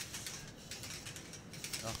activity.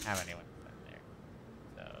 Don't have anyone in there.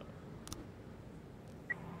 So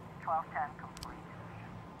 1210 complete.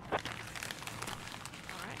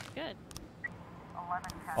 Alright, good.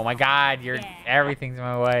 1110. oh my god, Yeah. everything's in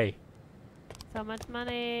my way. So much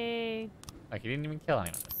money. Like, you didn't even kill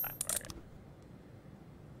anyone this time. Okay.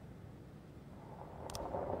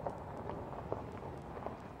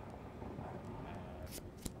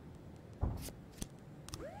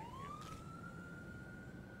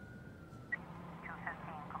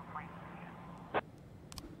 complete.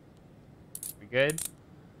 We good?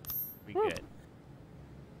 We Woo. good.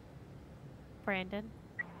 Brandon,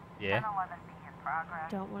 Yeah? 1011B in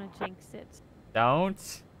progress. don't want to jinx it.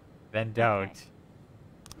 Don't? Then don't.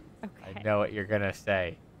 Okay. I know what you're gonna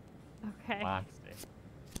say. Okay. Monster.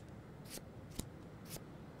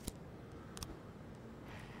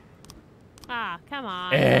 Ah, come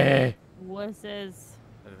on. Eh. Wusses.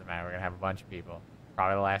 Doesn't matter, we're gonna have a bunch of people.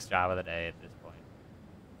 Probably the last job of the day at this point.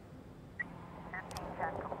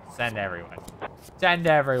 1510 complete. Send everyone. Send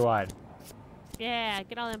everyone! Yeah,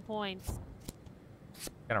 get all them points. It's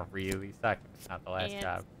gonna really suck if it's not the last And-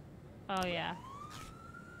 job. Oh, yeah.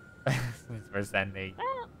 Since we're sending.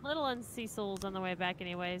 Well, Little and Cecil's on the way back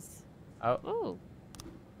anyways. Oh, Ooh.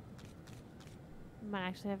 Might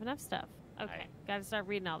actually have enough stuff. Okay, Right. gotta start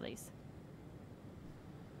reading all these.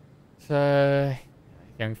 so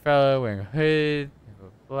young fellow wearing a hood, blah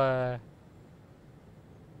blah.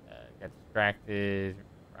 Got distracted,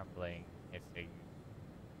 rumbling, hissing,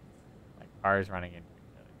 like cars running into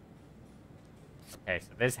each other. Okay,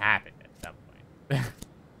 so this happened at some point.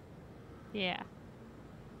 Yeah.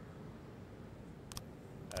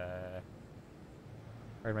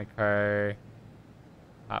 Heard my car,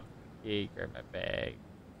 popped the gate, grabbed my bag,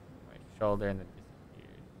 my shoulder, and then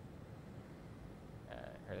disappeared.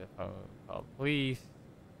 Heard the phone, called police,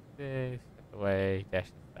 this, stepped away,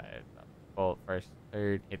 dashed inside, bolt first,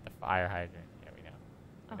 third, hit the fire hydrant. Yeah, we know.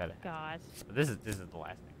 We Oh, know that. God. So this is the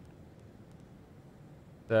last thing.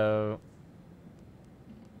 So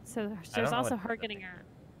So don't there's know also what her the getting thing her.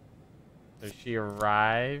 so she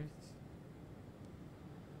arrives.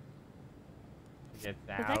 She gets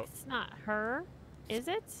But out. that's not her, is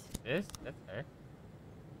it? That's her.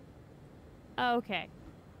 Oh, okay.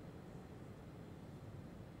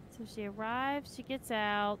 So she arrives, she gets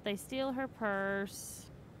out, they steal her purse.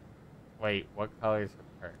 Wait, what color is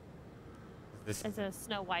her purse? This It's a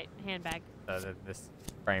Snow White handbag. so that this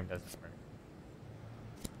frame doesn't work.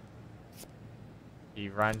 He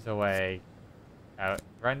runs away.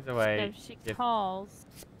 Runs away. So she gets- calls.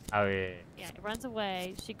 Oh yeah, Yeah, he runs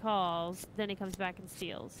away, she calls, then he comes back and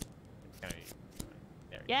steals. it's gonna be.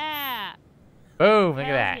 There we go. Yeah! Boom! Look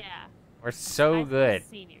Hell at that. Yeah. We're so High school good.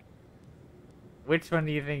 Senior. Which one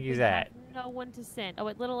do you think he's We at? have no one to send. Oh,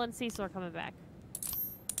 wait, Little and Cecil are coming back.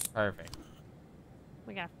 Perfect.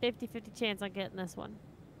 We got 50-50 chance on getting this one.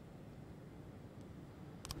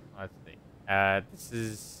 Let's see. This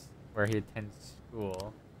is where he attends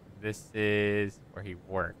school. This is where he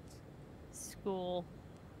worked. School.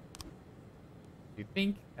 Do you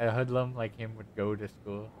think a hoodlum like him would go to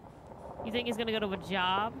school? You think he's gonna go to a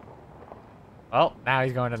job? Well, now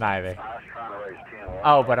he's going to neither. I was trying to raise 10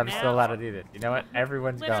 Oh, but I'm Now- still allowed to do this. You know what?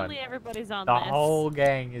 Everyone's Literally gone. everybody's on The this. whole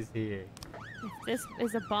gang is here. If this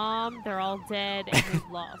is a bomb, they're all dead and we've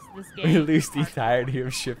lost this game. We lose the entirety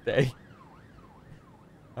of shift A. I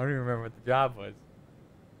don't even remember what the job was.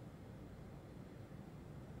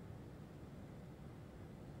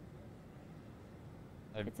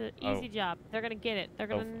 It's an Oh, easy job. They're gonna get it. They're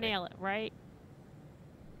gonna Hopefully. nail it, right?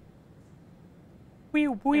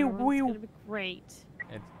 Wheel, Everyone's gonna be great.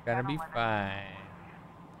 It's gonna be fine.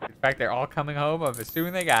 In fact, they're all coming home. I'm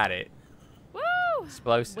assuming they got it. Woo!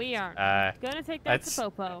 Explosives. We aren't. Uh, Gonna take that let's to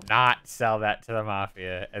Popo. not sell that to the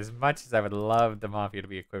mafia. As much as I would love the mafia to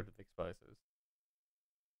be equipped with explosives.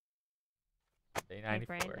 Day Hey,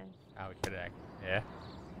 94. Brandon. Oh, we could have. Yeah.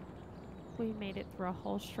 We made it through a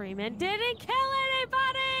whole stream and didn't kill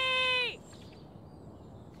anybody!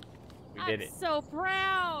 We did I'm it. so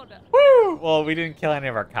proud. Woo! Well, we didn't kill any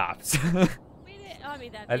of our cops. We did. I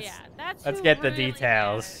mean, that. Let's- Yeah, that's. Let's who get the really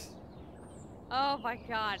details. matters. Oh my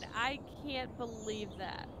god, I can't believe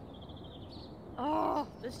that. Oh,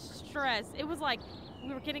 the stress. It was like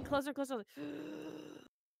we were getting closer and closer. I was like,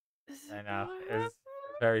 Is I it know. gonna It was happen?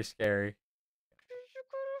 very scary. Is it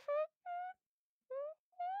gonna happen?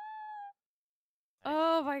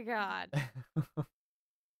 Oh my god.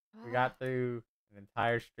 We got through an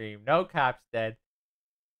entire stream. No cops dead.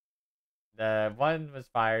 The one was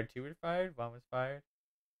fired. 2 were fired. 1 was fired.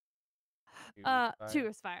 2 was fired. 2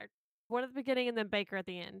 was fired. One at the beginning and then Baker at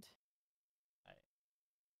the end.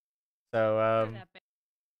 So Or that Ba-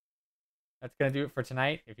 that's gonna do it for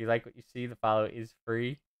tonight. If you like what you see, the follow is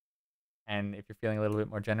free. And if you're feeling a little bit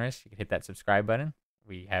more generous, you can hit that subscribe button.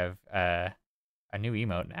 We have a new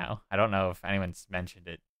emote now. I don't know if anyone's mentioned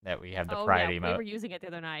it, that we have the pride yeah, emote. we were using it the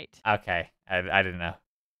other night. Okay, I didn't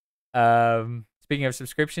know. Speaking of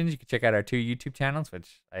subscriptions, you can check out our 2 YouTube channels,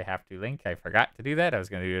 which I have to link. I forgot to do that. I was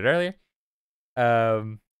going to do it earlier.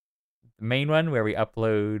 The main one where we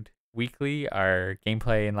upload weekly our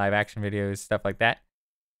gameplay and live action videos, stuff like that.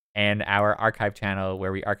 And our archive channel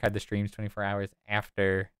where we archive the streams 24 hours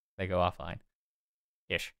after they go offline.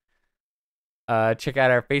 Ish. Check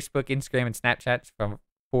out our Facebook, Instagram, and Snapchat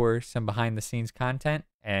for some behind-the-scenes content.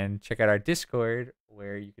 And check out our Discord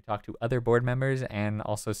where you can talk to other board members and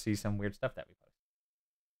also see some weird stuff that we post.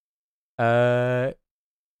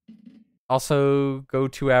 Also, go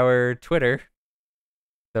to our Twitter,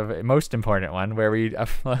 the most important one, where we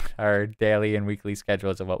upload our daily and weekly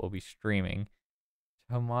schedules of what we'll be streaming.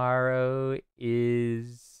 Tomorrow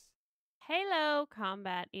is Halo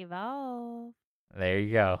Combat Evolve. There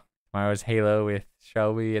you go. Tomorrow's Halo with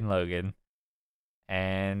Shelby and Logan.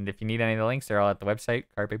 And if you need any of the links, they're all at the website,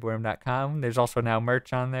 carpeboredom.com. There's also now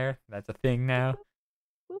merch on there. That's a thing now.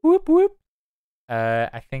 Whoop, whoop.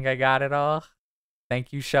 I think I got it all.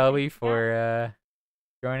 Thank you, Shelby, for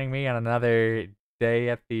joining me on another day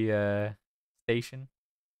at the station.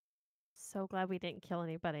 So glad we didn't kill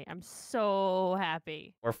anybody. I'm so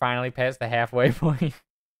happy. We're finally past the halfway point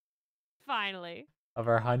Finally. of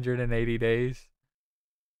our 180 days.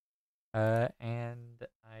 And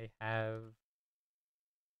I have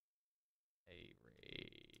a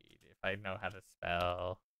raid, if I know how to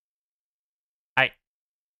spell. Alright.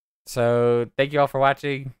 So, thank you all for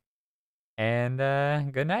watching, and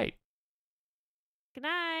good night. Good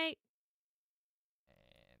night.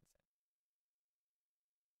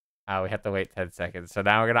 Oh, we have to wait 10 seconds. So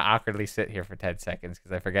now we're going to awkwardly sit here for 10 seconds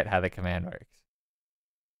because I forget how the command works.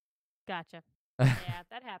 Gotcha. Yeah,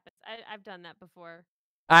 that happens. I've done that before.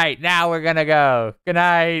 Alright, now we're going to go. Good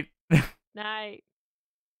night. Night.